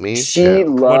Me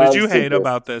too. What did you hate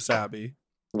about this, Abby?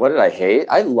 What did I hate?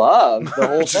 I loved the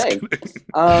whole thing.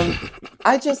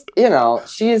 I just,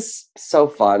 she's so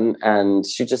fun and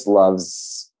she just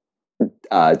loves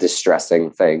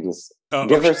distressing things. Oh,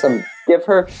 give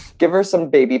her some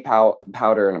baby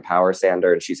powder and a power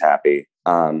sander and she's happy.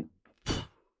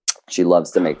 She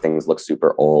loves to make things look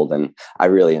super old and I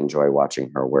really enjoy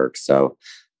watching her work. So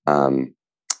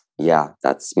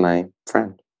that's my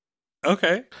friend.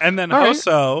 Okay. And then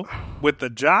Hoso with the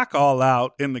jock all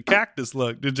out in the cactus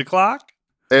look. Did you clock?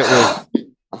 It was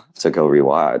I'll have to go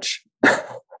rewatch.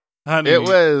 Honey, it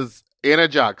was in a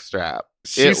jock strap.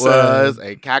 It was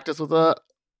a cactus with a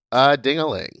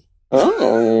ding-a-ling.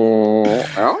 Oh.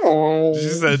 She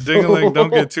said, ding-a-ling,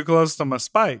 don't get too close to my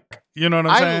spike. You know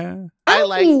what I'm saying? I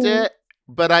liked it,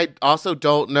 but I also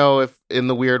don't know if in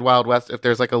the Weird Wild West, if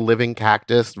there's like a living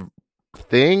cactus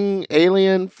thing,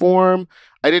 alien form.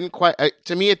 I didn't quite,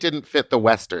 to me, it didn't fit the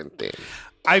Western thing.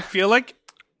 I feel like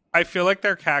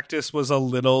their cactus was a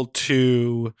little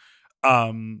too,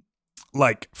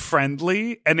 like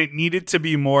friendly, and it needed to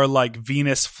be more like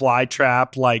Venus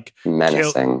flytrap, like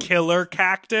killer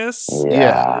cactus.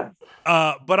 Yeah.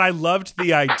 But I loved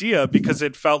the idea because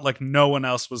it felt like no one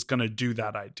else was going to do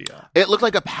that idea. It looked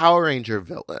like a Power Ranger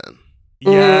villain.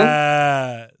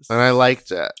 Yes. And I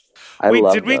liked it. Wait,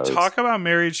 did we talk about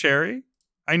Mary Cherry?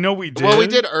 I know we did. Well, we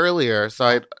did earlier.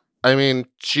 So I mean,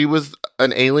 she was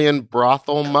an alien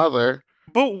brothel mother.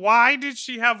 But why did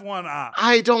she have one eye?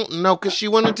 I don't know, because she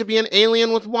wanted to be an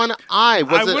alien with one eye.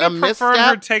 Was it a misstep? I would have preferred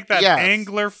her take that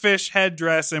anglerfish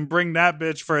headdress and bring that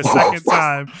bitch for a second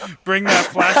time. Bring that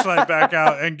flashlight back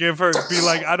out and be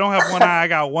like, I don't have one eye, I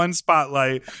got one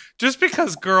spotlight. Just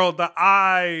because, girl, the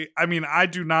eye, I mean, I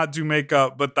do not do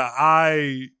makeup, but the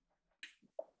eye,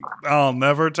 I'll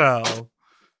never tell.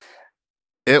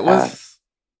 It was...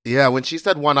 Yeah, when she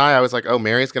said one eye, I was like, "Oh,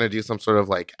 Mary's going to do some sort of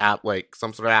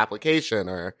some sort of application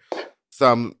or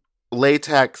some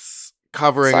latex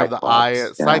covering of the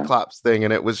eye, Cyclops thing."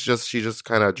 And it was she just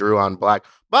kind of drew on black.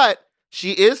 But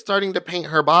she is starting to paint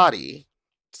her body,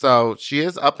 so she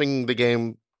is upping the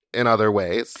game in other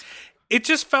ways. It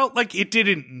just felt like it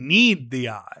didn't need the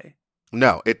eye.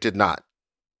 No, it did not.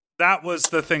 That was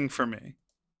the thing for me.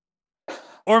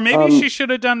 Or maybe she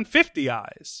should have done 50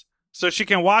 eyes. So she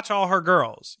can watch all her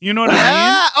girls. You know what I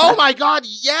mean? Oh my God,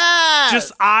 yes!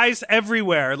 Just eyes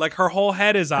everywhere. Like her whole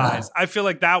head is eyes. I feel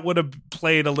like that would have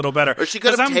played a little better. Or she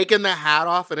could have taken the hat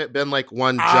off and it been like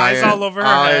one eyes giant all over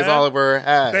her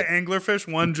head. The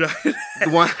anglerfish, one giant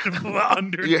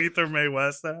underneath her Mae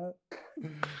West hat.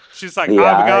 She's like, I've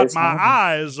got my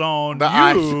eyes on the you.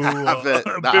 Eyes have it.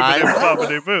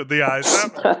 The eyes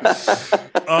have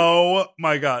it. Oh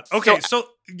my God. Okay, so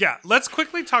yeah, let's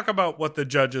quickly talk about what the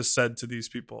judges said to these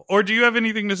people. Or do you have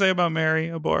anything to say about Mary,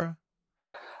 Abora?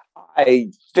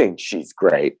 I think she's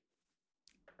great.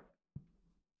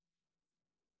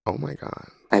 Oh my God.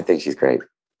 I think she's great.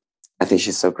 I think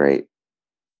she's so great.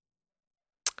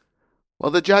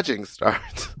 Well, the judging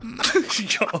starts.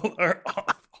 Y'all are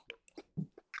awful.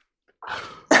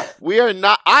 We are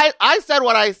not. I said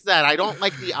what I said. I don't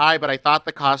like the eye, but I thought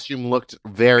the costume looked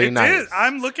very nice.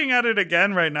 I'm looking at it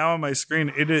again right now on my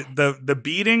screen. It is the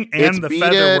beading and the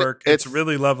feather work. It's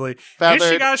really lovely. Feathered.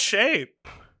 And she got shape.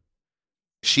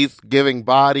 She's giving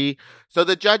body. So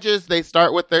the judges, they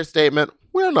start with their statement.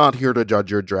 We're not here to judge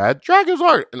your drag. Drag is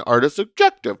art, and art is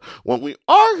subjective. What we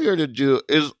are here to do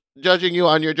is judging you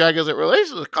on your drag as it relates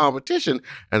to the competition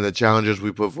and the challenges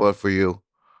we put forth for you.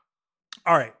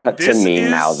 All right. To me,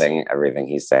 mouthing everything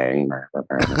he's saying.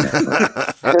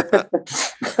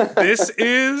 This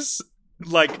is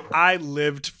like, I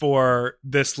lived for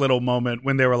this little moment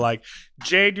when they were like,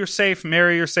 Jade, you're safe.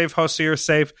 Mary, you're safe. Hoso, you're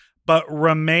safe. But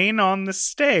remain on the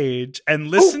stage and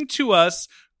listen to us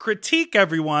critique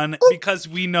everyone because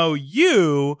we know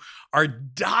you are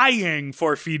dying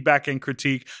for feedback and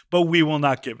critique, but we will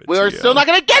not give it to you. We're still not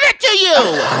going to give it to you.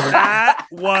 That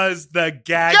was the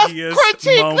gaggiest Just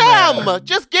critique moment. them.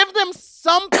 Just give them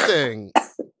something.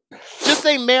 Just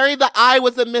say, Mary, the eye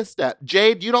was a misstep.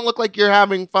 Jade, you don't look like you're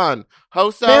having fun.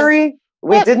 Hoso. Mary,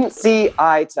 we didn't see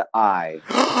eye to eye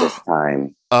this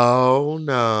time. Oh,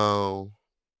 no.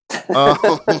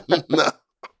 Oh, no.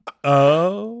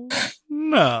 Oh,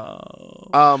 no.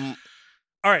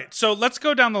 All right, so let's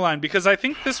go down the line because I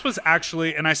think this was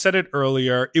actually, and I said it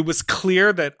earlier, it was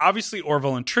clear that obviously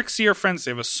Orville and Trixie are friends. They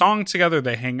have a song together.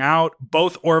 They hang out.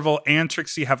 Both Orville and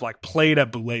Trixie have like played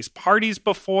at Boulet's parties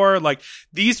before. Like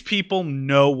these people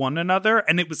know one another,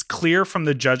 and it was clear from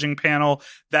the judging panel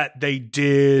that they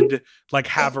did like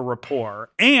have a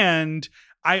rapport. And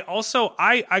I also,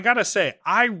 I gotta say,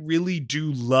 I really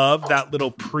do love that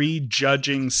little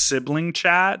pre-judging sibling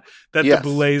chat that the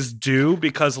Boulets do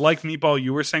because like Meatball,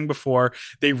 you were saying before,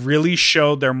 they really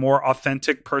show their more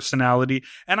authentic personality.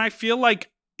 And I feel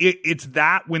like it's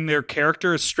that when their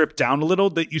character is stripped down a little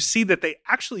that you see that they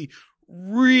actually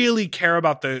really care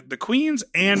about the queens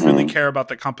and really care about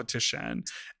the competition.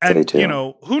 And, you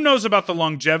know, who knows about the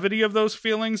longevity of those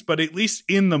feelings, but at least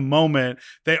in the moment,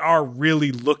 they are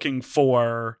really looking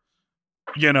for,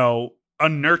 you know, a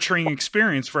nurturing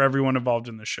experience for everyone involved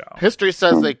in the show. History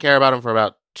says they care about him for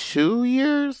about 2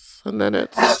 years, and then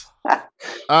it's...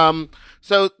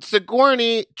 So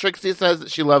Sigourney, Trixie says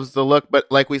that she loves the look, but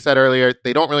like we said earlier,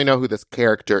 they don't really know who this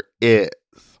character is.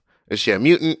 Is she a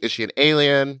mutant? Is she an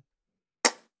alien?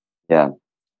 Yeah.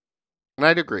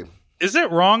 I'd agree. Is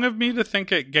it wrong of me to think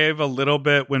it gave a little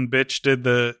bit when Bitch did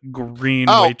the green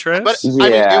waitress? But I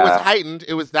mean, it was heightened.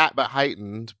 It was that, but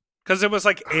heightened. Because it was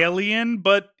like Alien,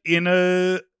 but in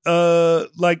a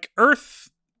like Earth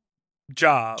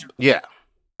job. Yeah.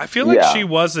 I feel like she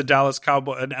was a Dallas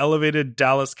Cowboy, an elevated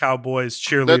Dallas Cowboys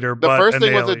cheerleader. The first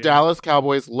thing was a Dallas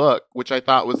Cowboys look, which I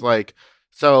thought was like,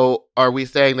 so are we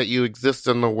saying that you exist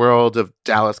in the world of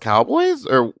Dallas Cowboys?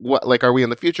 Or what? Like, are we in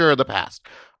the future or the past?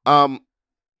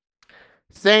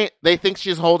 Saint, they think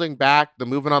she's holding back. The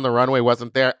movement on the runway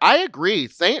wasn't there. I agree.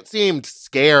 Saint seemed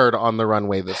scared on the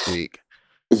runway this week.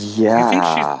 Yeah. You think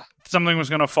something was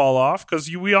going to fall off?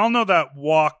 Because we all know that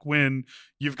walk when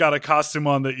you've got a costume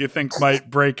on that you think might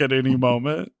break at any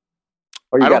moment.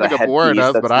 Or I don't think Abora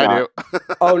does, but I do.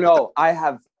 Oh, no. I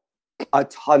have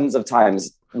tons of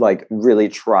times like really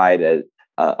tried a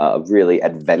really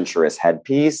adventurous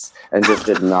headpiece and just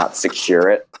did not secure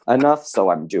it enough. So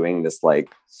I'm doing this like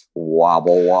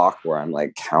wobble walk where I'm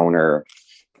like counter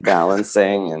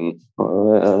balancing and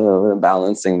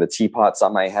balancing the teapots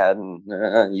on my head.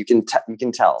 And you can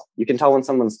tell when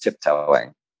someone's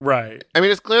tiptoeing. Right. I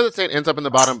mean, it's clear that Saint ends up in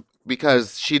the bottom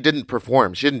because she didn't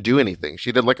perform. She didn't do anything.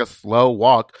 She did like a slow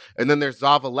walk. And then there's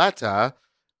Zavaleta,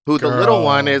 who the little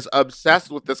one is obsessed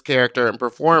with this character and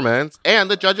performance, and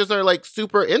the judges are like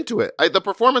super into it. The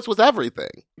performance was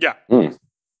everything. Yeah.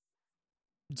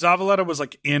 Zavaleta was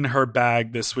like in her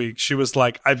bag this week. She was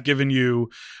like, I've given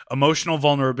you emotional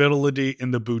vulnerability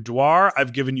in the boudoir.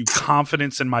 I've given you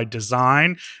confidence in my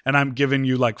design, and I'm giving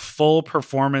you like full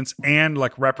performance and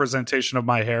like representation of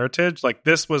my heritage. Like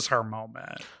this was her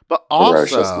moment. But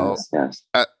also,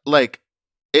 like,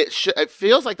 it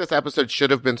feels like this episode should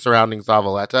have been surrounding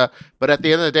Zavaleta, but at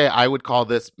the end of the day, I would call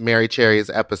this Mary Cherry's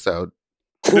episode.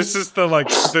 This is the like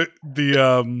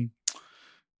the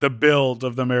build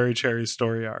of the Mary Cherry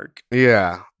story arc.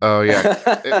 Yeah. Oh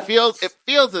yeah. It feels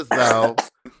as though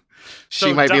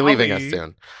she might be leaving us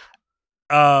soon.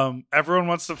 Everyone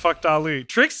wants to fuck Dali.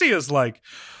 Trixie is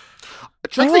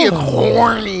is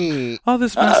horny. All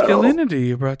this masculinity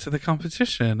you brought to the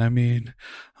competition. I mean,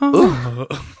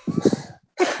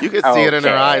 You could see it in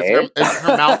her eyes.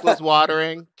 Her mouth was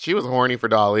watering. She was horny for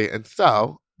Dolly, and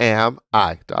so am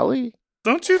I. Dolly?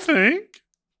 Don't you think?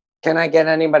 Can I get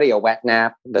anybody a wet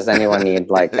nap? Does anyone need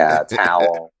like a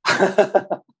towel?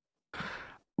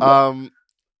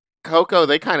 Coco,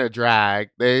 they kind of drag.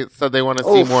 They said they want to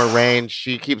see more rain.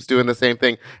 She keeps doing the same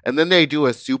thing. And then they do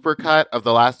a super cut of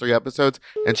the last 3 episodes,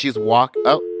 and she's we lost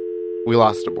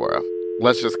Abora.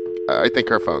 I think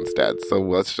her phone's dead, so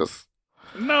let's just...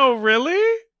 No,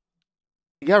 really?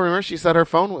 Yeah, remember she said her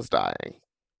phone was dying.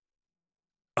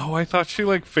 Oh, I thought she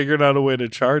like figured out a way to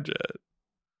charge it.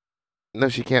 No,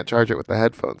 she can't charge it with the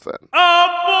headphones then.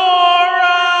 Abora!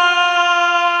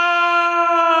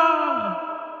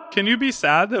 Can you be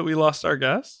sad that we lost our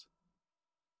guest?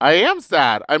 I am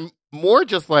sad. I'm more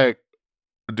just like,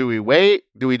 do we wait?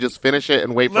 Do we just finish it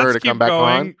and wait for her to come back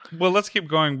on? Well, let's keep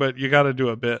going, but you got to do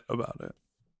a bit about it.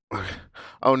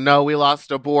 Oh no, we lost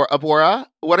Abora.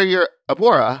 What are your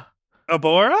Abora?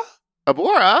 Abora?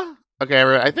 Abora? Okay,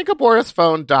 I think Abora's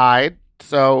phone died.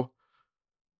 So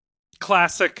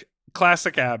classic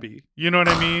Abby. You know what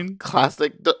I mean?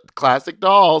 Classic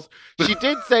dolls. She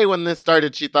did say when this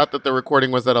started, she thought that the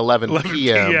recording was at 11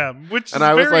 p.m. Which and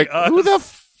I was like, who the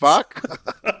fuck?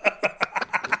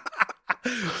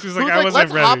 She's like, I wasn't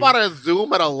let's ready. hop on a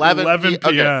Zoom at 11 p.m.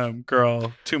 Okay.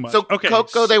 Girl, too much. So okay.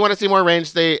 Coco, they want to see more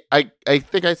range. I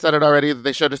think I said it already.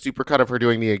 They showed a supercut of her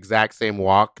doing the exact same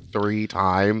walk 3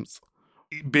 times.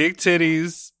 Big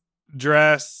titties,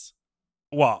 dress,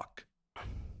 walk.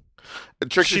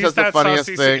 Trixie says the funniest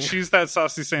thing. She's that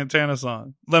Saucy Santana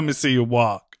song. Let me see you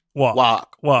walk.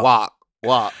 Walk.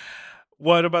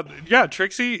 What about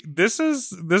Trixie? This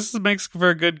makes for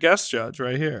a good guest judge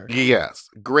right here. Yes,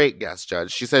 great guest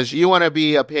judge. She says you want to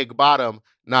be a pig bottom,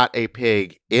 not a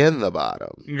pig in the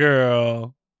bottom.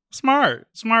 Girl, smart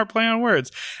play on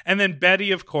words. And then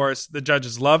Betty, of course, the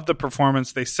judges loved the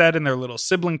performance. They said in their little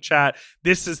sibling chat,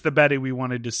 "This is the Betty we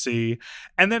wanted to see."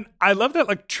 And then I love that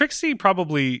like Trixie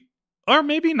probably. Or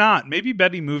maybe not. Maybe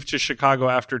Betty moved to Chicago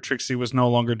after Trixie was no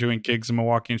longer doing gigs in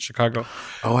Milwaukee and Chicago.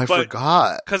 Oh, I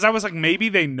forgot. Because I was like, maybe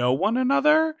they know one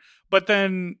another. But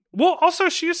then, also,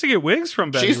 she used to get wigs from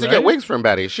Betty, She used to get wigs from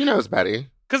Betty. She knows Betty.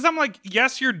 Because I'm like,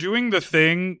 yes, you're doing the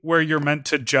thing where you're meant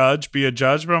to be a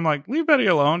judge. But I'm like, leave Betty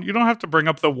alone. You don't have to bring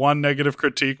up the one negative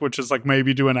critique, which is like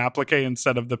maybe do an applique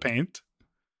instead of the paint.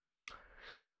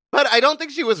 But I don't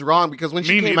think she was wrong because when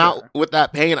she came out with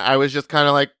that paint, I was just kind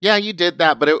of like, yeah, you did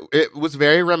that. But it was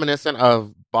very reminiscent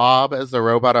of Bob as the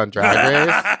robot on Drag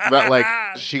Race. But like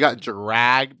she got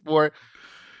dragged for it.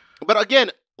 But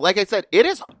again, like I said,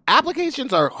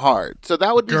 applications are hard. So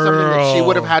that would be something that she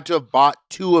would have had to have bought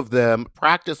 2 of them,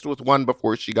 practiced with one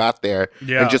before she got there,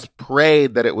 and just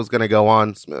prayed that it was going to go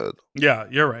on smooth. Yeah,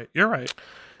 you're right.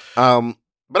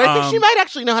 But I think she might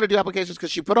actually know how to do applications because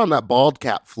she put on that bald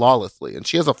cap flawlessly, and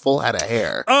she has a full head of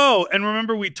hair. Oh, and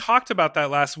remember we talked about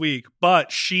that last week,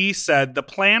 but she said the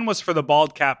plan was for the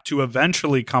bald cap to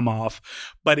eventually come off,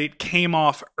 but it came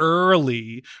off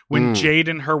early when Jade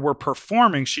and her were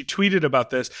performing. She tweeted about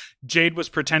this. Jade was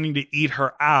pretending to eat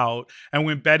her out, and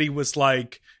when Betty was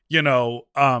like,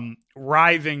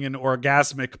 writhing in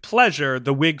orgasmic pleasure,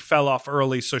 the wig fell off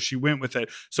early, so she went with it.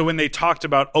 So when they talked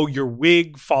about, your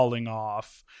wig falling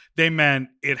off, they meant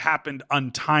it happened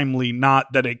untimely,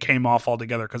 not that it came off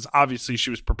altogether, because obviously she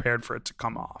was prepared for it to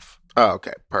come off. Oh,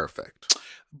 okay, perfect.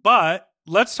 But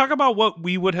let's talk about what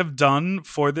we would have done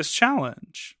for this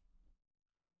challenge.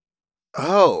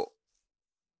 Oh,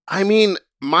 I mean,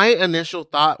 my initial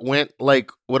thought went like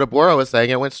what Abora was saying,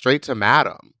 it went straight to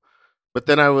Madam. But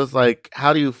then I was like,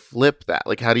 how do you flip that?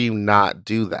 Like, how do you not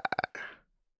do that?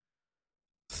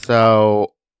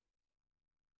 So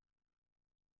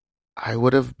I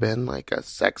would have been like a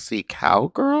sexy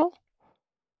cowgirl.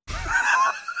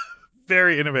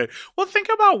 Very innovative. Well, think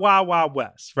about Wild Wild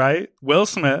West, right? Will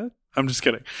Smith. I'm just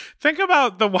kidding. Think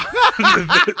about the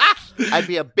I'd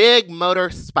be a big motor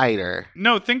spider.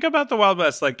 No, think about the Wild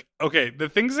West. Like, okay, the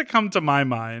things that come to my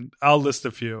mind, I'll list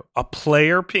a few. A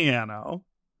player piano.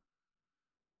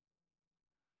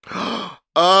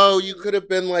 Oh, you could have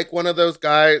been like one of those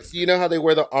guys. You know how they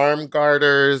wear the arm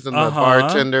garters and the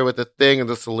bartender with the thing and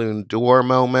the saloon door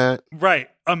moment? Right.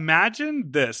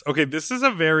 Imagine this. Okay, this is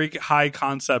a very high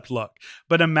concept look,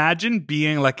 but imagine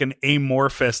being like an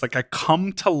amorphous, like a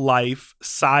come to life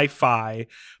sci-fi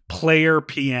player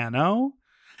piano.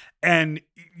 And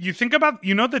you think about,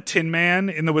 the Tin Man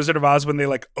in The Wizard of Oz when they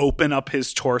like open up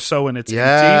his torso and it's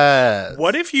empty?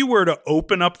 What if you were to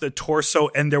open up the torso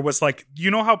and there was like,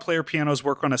 how player pianos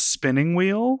work on a spinning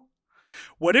wheel?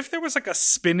 What if there was like a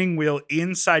spinning wheel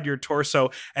inside your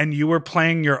torso and you were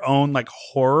playing your own like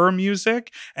horror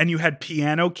music and you had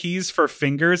piano keys for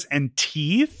fingers and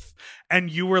teeth? And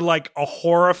you were like a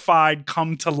horrified,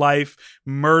 come to life,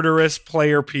 murderous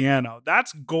player piano.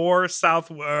 That's gore,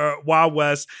 Wild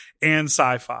West, and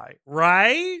sci-fi,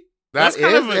 right? That's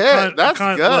kind of it. That's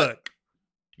good. Look.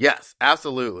 Yes,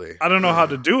 absolutely. I don't know how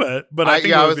to do it, but I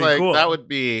think it would be cool. That would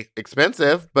be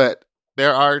expensive, but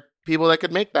there are people that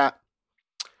could make that.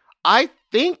 I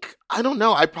don't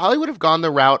know. I probably would have gone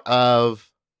the route of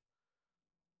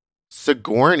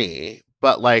Sigourney,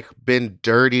 but like been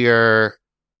dirtier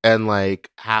and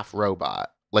like half robot,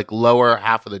 like lower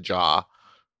half of the jaw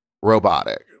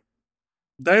robotic.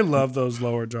 They love those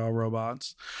lower jaw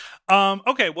robots.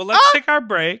 Okay, well, let's take our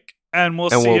break and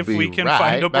we'll see if we can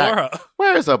find Abora.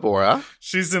 Where is Abora?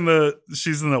 She's in the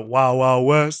Wild Wild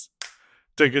West.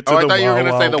 Take it to the I thought you were going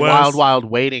to say the Wild Wild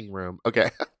waiting room. Okay.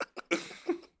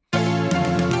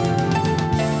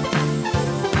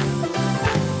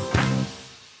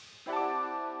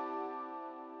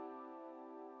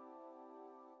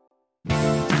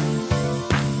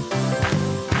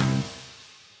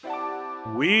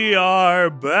 We are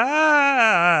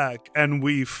back, and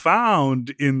we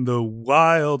found in the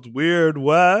wild, weird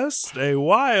West a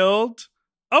wild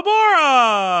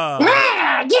Abora.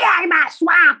 Get out of my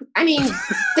swamp. I mean,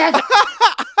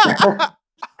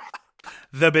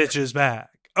 the bitch is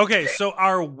back. Okay, so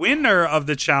our winner of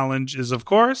the challenge is, of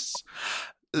course,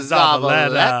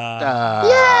 Zavaleta.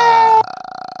 Yeah.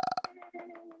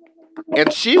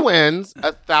 And she wins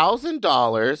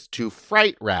 $1,000 to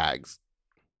Fright Rags.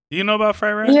 Do you know about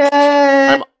Fright Rags?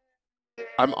 Yeah.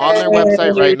 I'm on their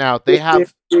website right now. They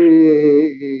have. Oh.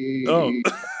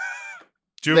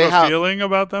 Do you have a feeling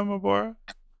about them, Abora?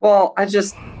 Well,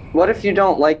 what if you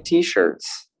don't like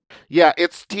t-shirts? Yeah,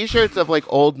 it's t-shirts of like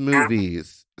old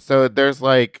movies. So there's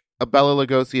like a Bela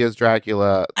Lugosi as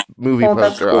Dracula movie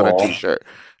poster on a t-shirt.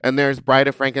 And there's Bride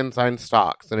of Frankenstein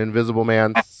socks and Invisible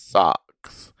Man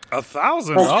socks.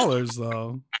 $1,000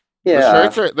 though. Yeah.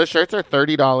 The shirts are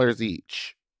 $30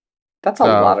 each. That's a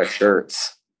lot of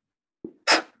shirts.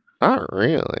 Not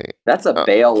really. That's a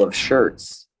bale of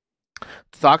shirts.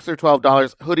 Socks are $12.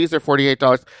 Hoodies are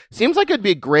 $48. Seems like it'd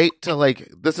be great to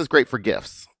this is great for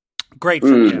gifts. Great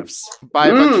for gifts. Buy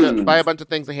a bunch of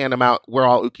things and hand them out. We're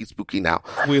all ookie spooky now.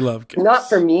 We love gifts. Not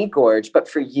for me, Gorge, but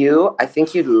for you, I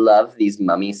think you'd love these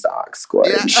mummy socks, Gorge.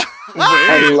 Yeah.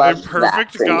 I love a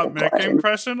perfect Got Mick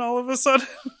impression all of a sudden.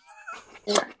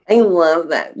 I love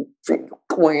that,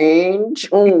 Gorge.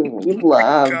 Oh, you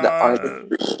love the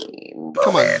artistry.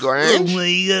 Come on, Gorge. Oh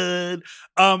my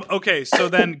god. Okay, so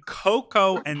then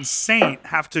Coco and Saint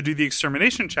have to do the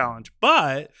extermination challenge,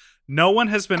 but no one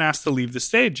has been asked to leave the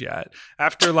stage yet.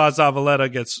 After La Zavaleta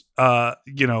gets,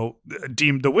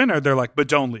 deemed the winner, they're like, but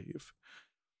don't leave.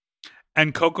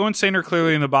 And Coco and Saint are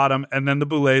clearly in the bottom, and then the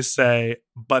Boulets say,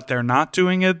 but they're not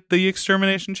doing it, the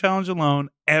extermination challenge alone.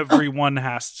 Everyone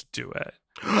has to do it.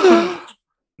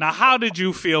 Now, how did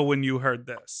you feel when you heard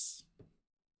this?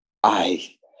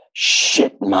 I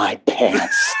shit my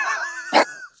pants.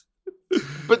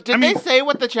 But did they say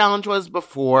what the challenge was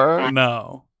before?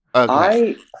 No.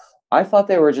 Okay. I thought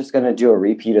they were just going to do a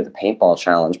repeat of the paintball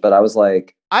challenge, but I was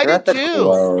like, they're at the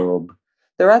Globe.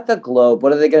 They're at the Globe.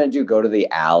 What are they going to do? Go to the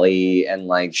alley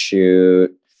and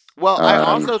shoot? Well, I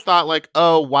also thought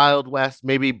Wild West,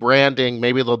 maybe branding,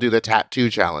 maybe they'll do the tattoo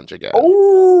challenge again.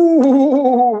 Ooh!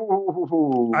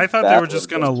 I thought they were just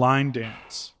going to line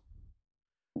dance.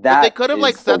 But they could have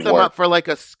set them up for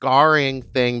a scarring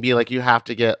thing. Be like, you have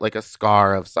to get a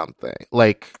scar of something,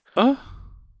 a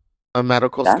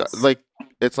medical scar.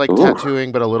 It's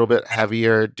tattooing, but a little bit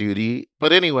heavier duty.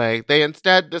 But anyway, they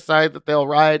instead decide that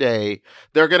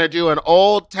they're going to do an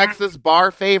old Texas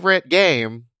bar favorite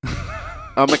game,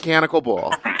 a mechanical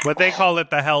bull. But they call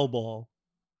it the Hell Bull.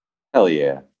 Hell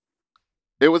yeah.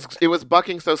 It was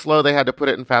bucking so slow they had to put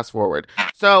it in fast forward.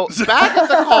 So back at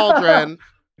the cauldron,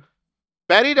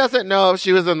 Betty doesn't know if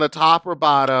she was in the top or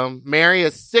bottom. Mary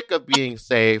is sick of being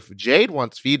safe. Jade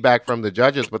wants feedback from the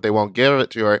judges, but they won't give it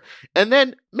to her. And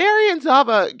then Mary and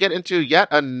Zava get into yet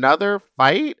another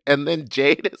fight, and then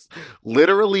Jade is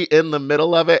literally in the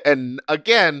middle of it. And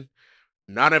again,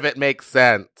 none of it makes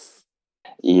sense.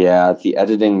 Yeah, the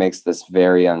editing makes this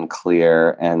very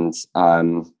unclear, and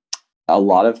a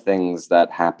lot of things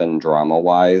that happen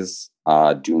drama-wise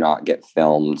do not get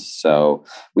filmed, so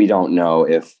we don't know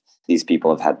if these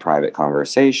people have had private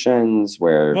conversations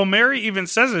where... Well, Mary even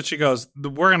says it. She goes,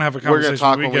 we're going to have a conversation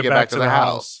when we get back to the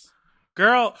house.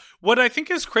 Girl, what I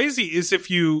think is crazy is if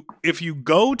you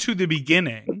go to the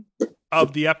beginning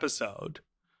of the episode,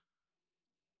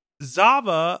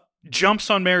 Zava jumps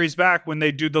on Mary's back when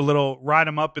they do the little ride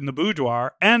him up in the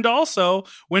boudoir. And also,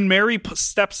 when Mary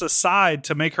steps aside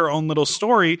to make her own little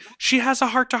story, she has a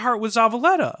heart-to-heart with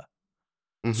Zavaleta.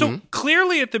 Mm-hmm. So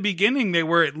clearly at the beginning, they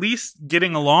were at least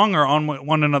getting along or on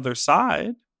one another's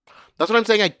side. That's what I'm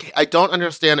saying. I don't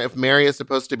understand if Mary is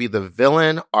supposed to be the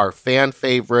villain, our fan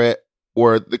favorite,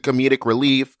 or the comedic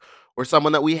relief, or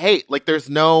someone that we hate. There's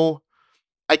no...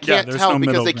 I can't tell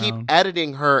because they keep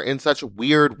editing her in such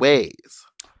weird ways.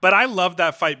 But I love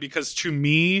that fight because to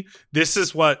me, this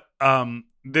is what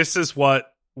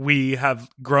we have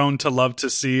grown to love to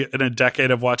see in a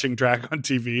decade of watching drag on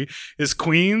TV is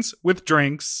queens with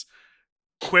drinks,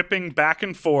 quipping back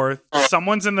and forth.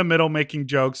 Someone's in the middle making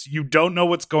jokes. You don't know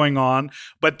what's going on,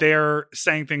 but they're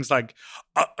saying things like,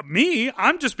 me,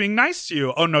 I'm just being nice to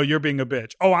you. Oh, no, you're being a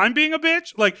bitch. Oh, I'm being a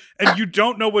bitch? And you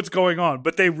don't know what's going on,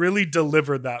 but they really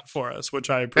delivered that for us, which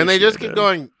I appreciate. And they just keep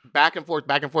going back and forth,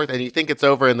 and you think it's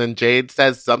over, and then Jade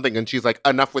says something, and she's like,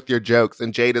 enough with your jokes.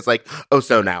 And Jade is like, oh,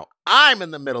 so now I'm in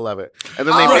the middle of it. And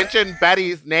then they mention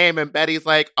Betty's name, and Betty's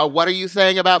like, oh, what are you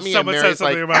saying about me? Someone and Mary's said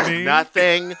something like, about me.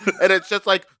 nothing. And it's just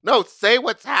like, no, say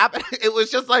what's happening. It was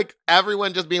just like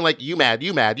everyone just being like, you mad,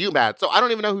 you mad, you mad. So I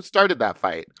don't even know who started that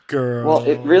fight. Girl. Well,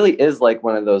 it really is like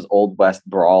one of those Old West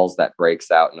brawls that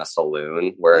breaks out in a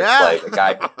saloon where it's like a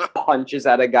guy punches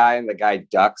at a guy and the guy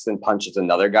ducks and punches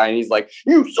another guy. And he's like,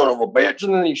 you son of a bitch.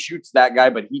 And then he shoots that guy,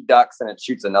 but he ducks and it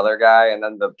shoots another guy. And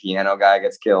then the piano guy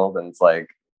gets killed. And it's like...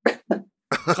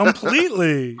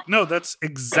 Completely. No, that's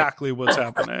exactly what's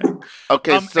happening.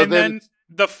 Okay, so then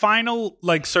the final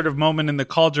like sort of moment in the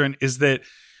cauldron is that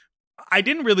I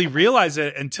didn't really realize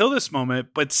it until this moment,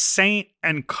 but Saint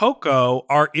and Coco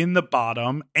are in the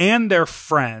bottom and they're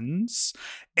friends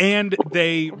and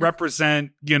they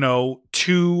represent, you know,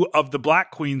 two of the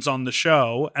Black Queens on the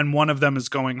show and one of them is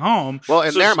going home. Well,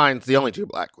 in their minds, the only two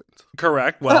Black Queens.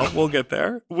 Correct. Well, we'll get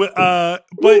there. But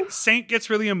Saint gets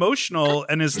really emotional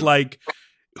and is like,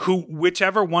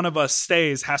 whichever one of us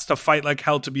stays has to fight like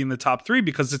hell to be in the top 3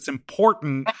 because it's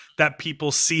important that people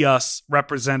see us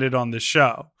represented on the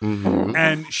show. Mm-hmm.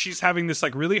 And she's having this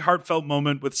like really heartfelt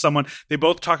moment with someone. They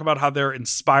both talk about how they're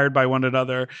inspired by one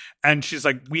another. And she's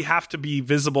like, we have to be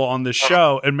visible on this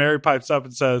show. And Mary pipes up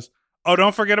and says, oh,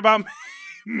 don't forget about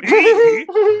me.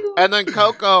 And then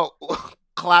Coco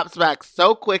claps back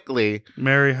so quickly.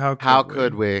 Mary, how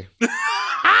could we?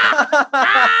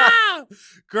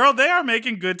 Girl, they are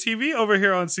making good TV over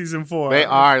here on season 4. They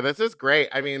are. This is great.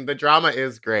 I mean, the drama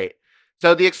is great.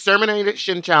 So the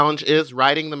Extermination Challenge is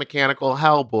riding the mechanical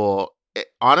hell bull.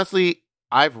 Honestly,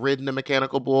 I've ridden a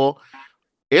mechanical bull.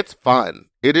 It's fun.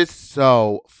 It is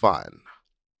so fun.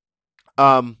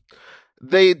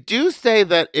 They do say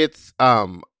that it's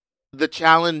the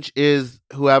challenge is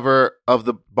whoever of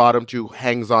the bottom 2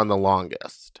 hangs on the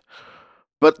longest.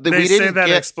 But they say that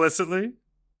explicitly.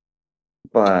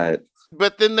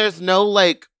 But then there's no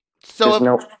like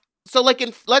so like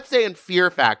in let's say in Fear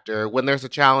Factor when there's a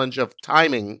challenge of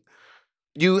timing,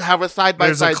 you have a side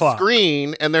by side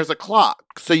screen and there's a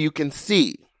clock so you can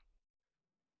see.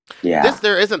 Yeah.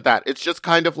 There isn't that. It's just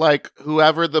kind of like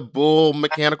whoever the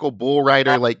mechanical bull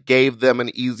rider like gave them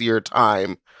an easier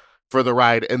time for the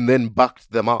ride and then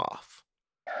bucked them off.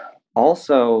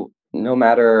 Also, no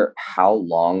matter how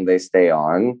long they stay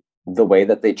on, the way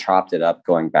that they chopped it up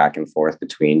going back and forth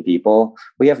between people,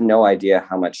 we have no idea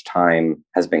how much time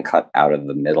has been cut out of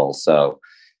the middle. So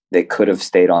they could have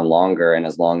stayed on longer. And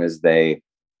as long as they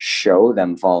show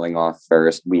them falling off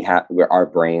first, our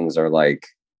brains are like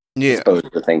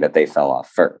supposed to think that they fell off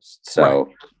first.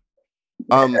 So,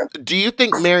 do you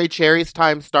think Mary Cherry's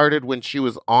time started when she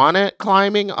was on it,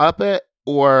 climbing up it,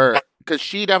 or because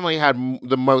she definitely had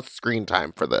the most screen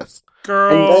time for this?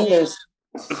 Girl.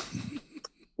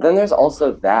 And then there's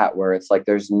also that where it's like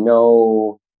there's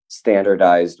no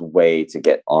standardized way to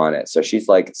get on it. So she's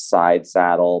like side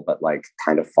saddle, but like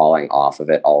kind of falling off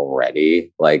of it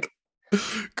already. Like,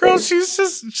 girl, she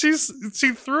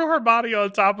threw her body on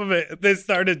top of it and then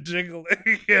started jiggling.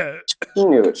 Yeah. She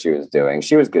knew what she was doing.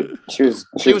 She was good. She was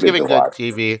giving good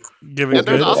TV.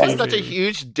 There's also such a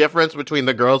huge difference between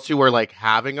the girls who were like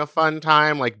having a fun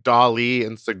time, like Dolly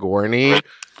and Sigourney.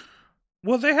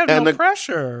 Well, they had no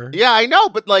pressure. Yeah, I know,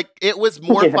 but like it was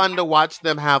more fun to watch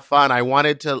them have fun. I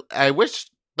wish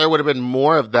there would have been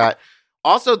more of that.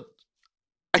 Also,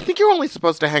 I think you're only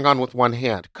supposed to hang on with one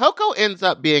hand. Coco ends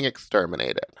up being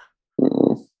exterminated.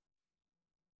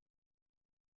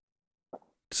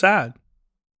 Sad.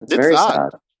 It's very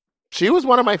sad. She was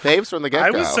one of my faves from the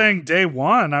get-go. I was saying day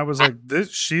one, I was like,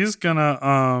 she's gonna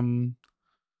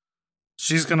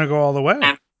go all the way.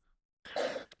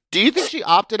 Do you think she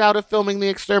opted out of filming the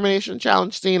Extermination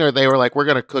Challenge scene, or they were like, we're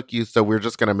going to cook you, so we're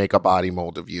just going to make a body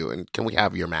mold of you, and can we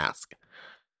have your mask?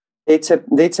 They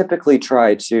typically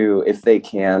try to, if they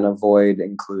can avoid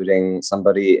including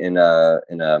somebody in a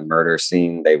murder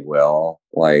scene, they will.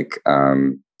 I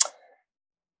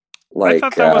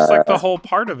thought that was like the whole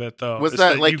part of it, though. Was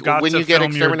that like when you get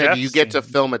exterminated, you get to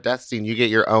film a death scene, you get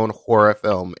your own horror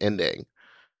film ending?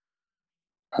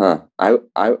 Huh. I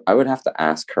would have to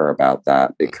ask her about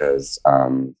that because,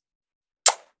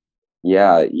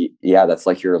 that's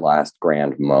like your last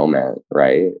grand moment,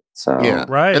 right? So yeah,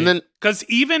 right. And then because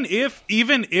even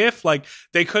if like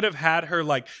they could have had her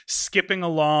like skipping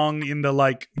along in the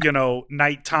like, you know,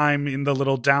 nighttime in the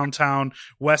little downtown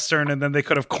Western, and then they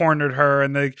could have cornered her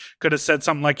and they could have said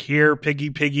something like, here,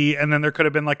 piggy, and then there could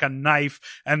have been like a knife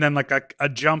and then like a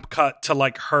jump cut to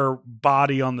like her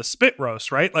body on the spit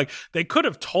roast, right? Like they could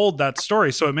have told that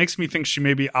story. So it makes me think she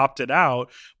maybe opted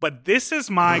out. But this is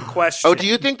my question. Oh, do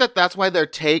you think that that's why their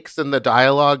takes and the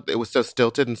dialogue, it was so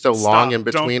stilted and so long in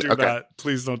between? that.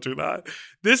 Please don't do that.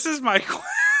 This is my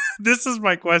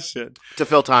question. To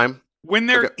fill time. When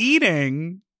they're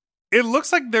eating, it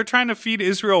looks like they're trying to feed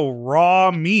Israel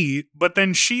raw meat, but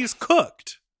then she's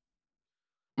cooked.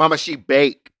 Mama, she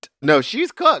baked. No,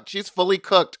 she's cooked. She's fully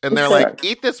cooked. And they're like,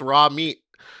 eat this raw meat.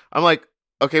 I'm like,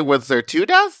 okay, was there 2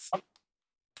 deaths?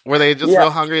 Were they just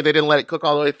real hungry? They didn't let it cook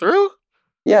all the way through?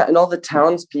 Yeah, and all the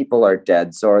townspeople are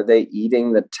dead. So are they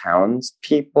eating the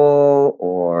townspeople?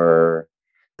 Or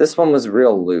this one was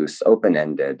real loose,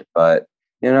 open-ended. But,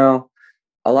 you know,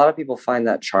 a lot of people find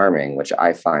that charming, which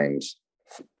I find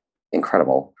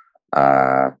incredible.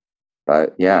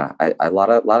 But yeah, a lot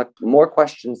of more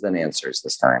questions than answers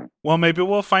this time. Well, maybe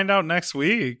we'll find out next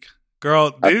week.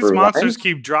 Girl, these monsters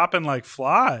keep dropping like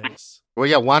flies. Well,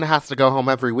 yeah, one has to go home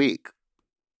every week.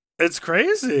 It's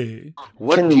crazy.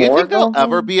 Do you think there'll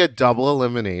ever be a double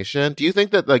elimination? Do you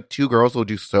think that like 2 girls will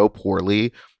do so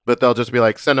poorly that they'll just be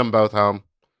like, send them both home?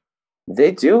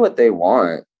 They do what they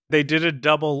want. They did a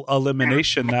double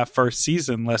elimination that first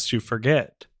season, lest you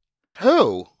forget.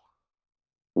 Who?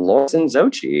 Loris and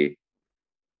Xochitl.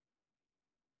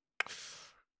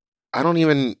 I don't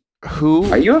even...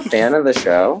 Who? Are you a fan of the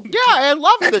show? Yeah, I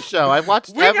love the show. I've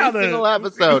watched every single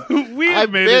episode.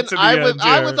 I've made it to the end.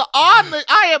 I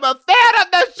am a fan of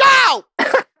the show!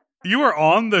 You were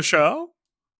on the show?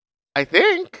 I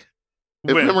think.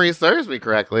 If memory serves me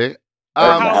correctly.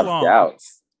 How long?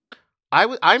 Doubts.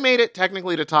 I made it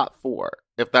technically to top 4,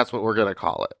 if that's what we're going to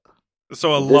call it.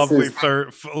 So lovely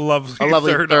third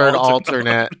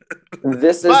alternate.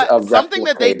 This is something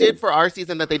that they did for our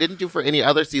season that they didn't do for any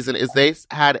other season is they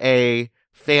had a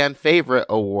fan favorite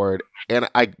award, and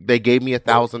they gave me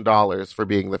 $1,000 for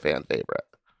being the fan favorite.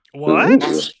 What?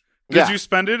 Did you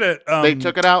spend it at? They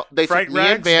took it out. They took me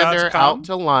and Vander out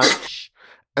to lunch,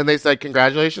 and they said,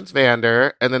 "Congratulations,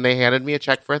 Vander," and then they handed me a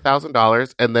check for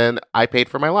 $1,000, and then I paid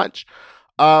for my lunch.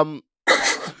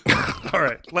 All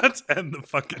right, let's end the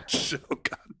fucking show.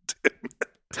 God damn it.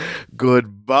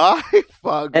 Goodbye,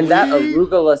 Fugly. And that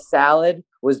arugula salad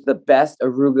was the best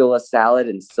arugula salad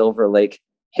in Silver Lake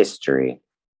history.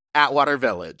 Atwater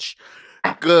Village.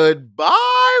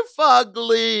 Goodbye,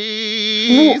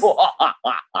 Fugly.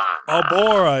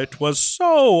 Abora, it was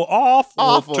so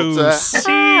awful to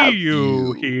see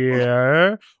you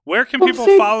here. Where can people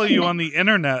follow you on the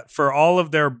internet for all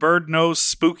of their bird nose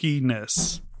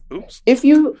spookiness? Oops. If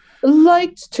you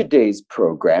liked today's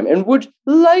program and would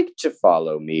like to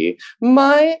follow me,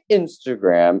 my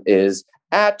Instagram is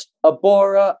at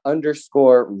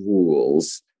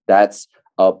Abora_rules. That's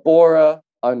Abora_rules.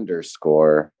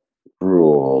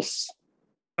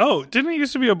 Oh, didn't it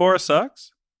used to be Abora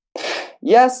sucks?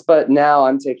 Yes, but now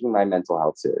I'm taking my mental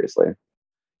health seriously.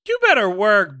 You better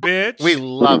work, bitch. We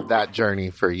love that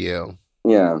journey for you.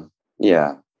 Yeah.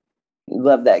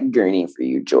 Love that gurney for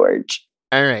you, George.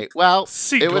 All right. Well,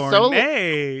 it was so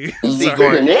Sigourney.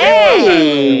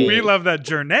 We love that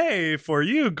journey for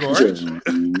you, Gorge.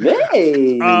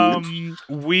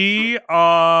 We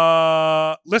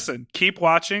listen, keep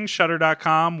watching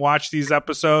Shudder.com. Watch these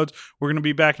episodes. We're going to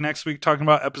be back next week talking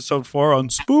about episode 4 on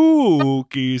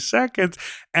Spooky Seconds.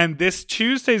 And this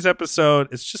Tuesday's episode,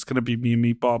 it's just going to be me and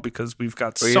Meatball because we've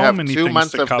got so many 2 things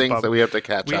months to of cover. things that we have to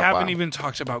catch up on. We haven't even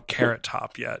talked about Carrot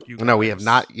Top yet. No, we have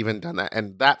not even done that.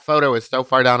 And that photo is so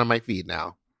far down on my feed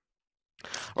now.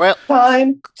 Well,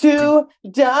 time to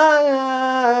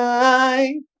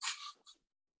die.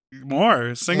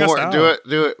 More. Sing us out. Do it.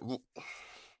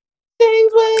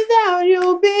 Things without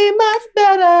you be much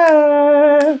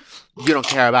better. You don't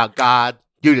care about God.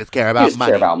 You just care about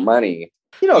money. Care about money.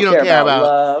 You don't care about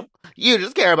love. You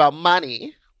just care about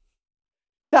money.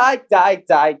 Die.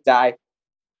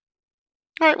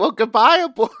 All right, well, goodbye,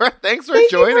 Abora. Thanks for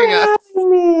joining us.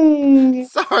 Me.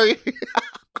 Sorry.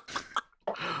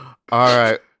 All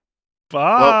right.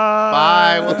 Bye. Well,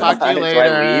 bye. We'll talk to you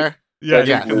later. Yeah,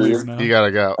 you can leave now. You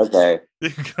gotta go. Okay. You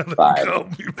gotta Bye. go,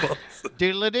 people.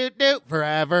 Doodle-doo-doo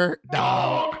forever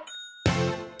dog.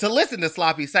 To listen to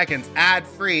Sloppy Seconds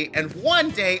ad-free and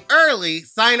 1 day early,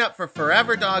 sign up for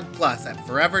Forever Dog Plus at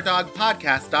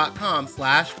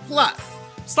foreverdogpodcast.com/plus.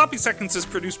 Sloppy Seconds is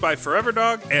produced by Forever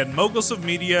Dog and Moguls of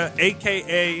Media,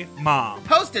 a.k.a. Mom.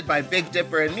 Hosted by Big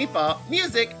Dipper and Meatball.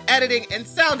 Music, editing, and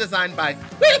sound design by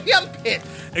William Pitts.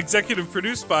 Executive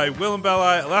produced by Willem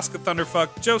Belli, Alaska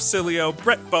Thunderfuck, Joe Cilio,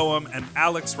 Brett Boehm, and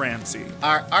Alex Ramsey.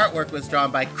 Our artwork was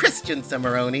drawn by Christian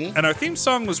Cimarroni. And our theme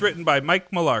song was written by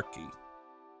Mike Malarkey.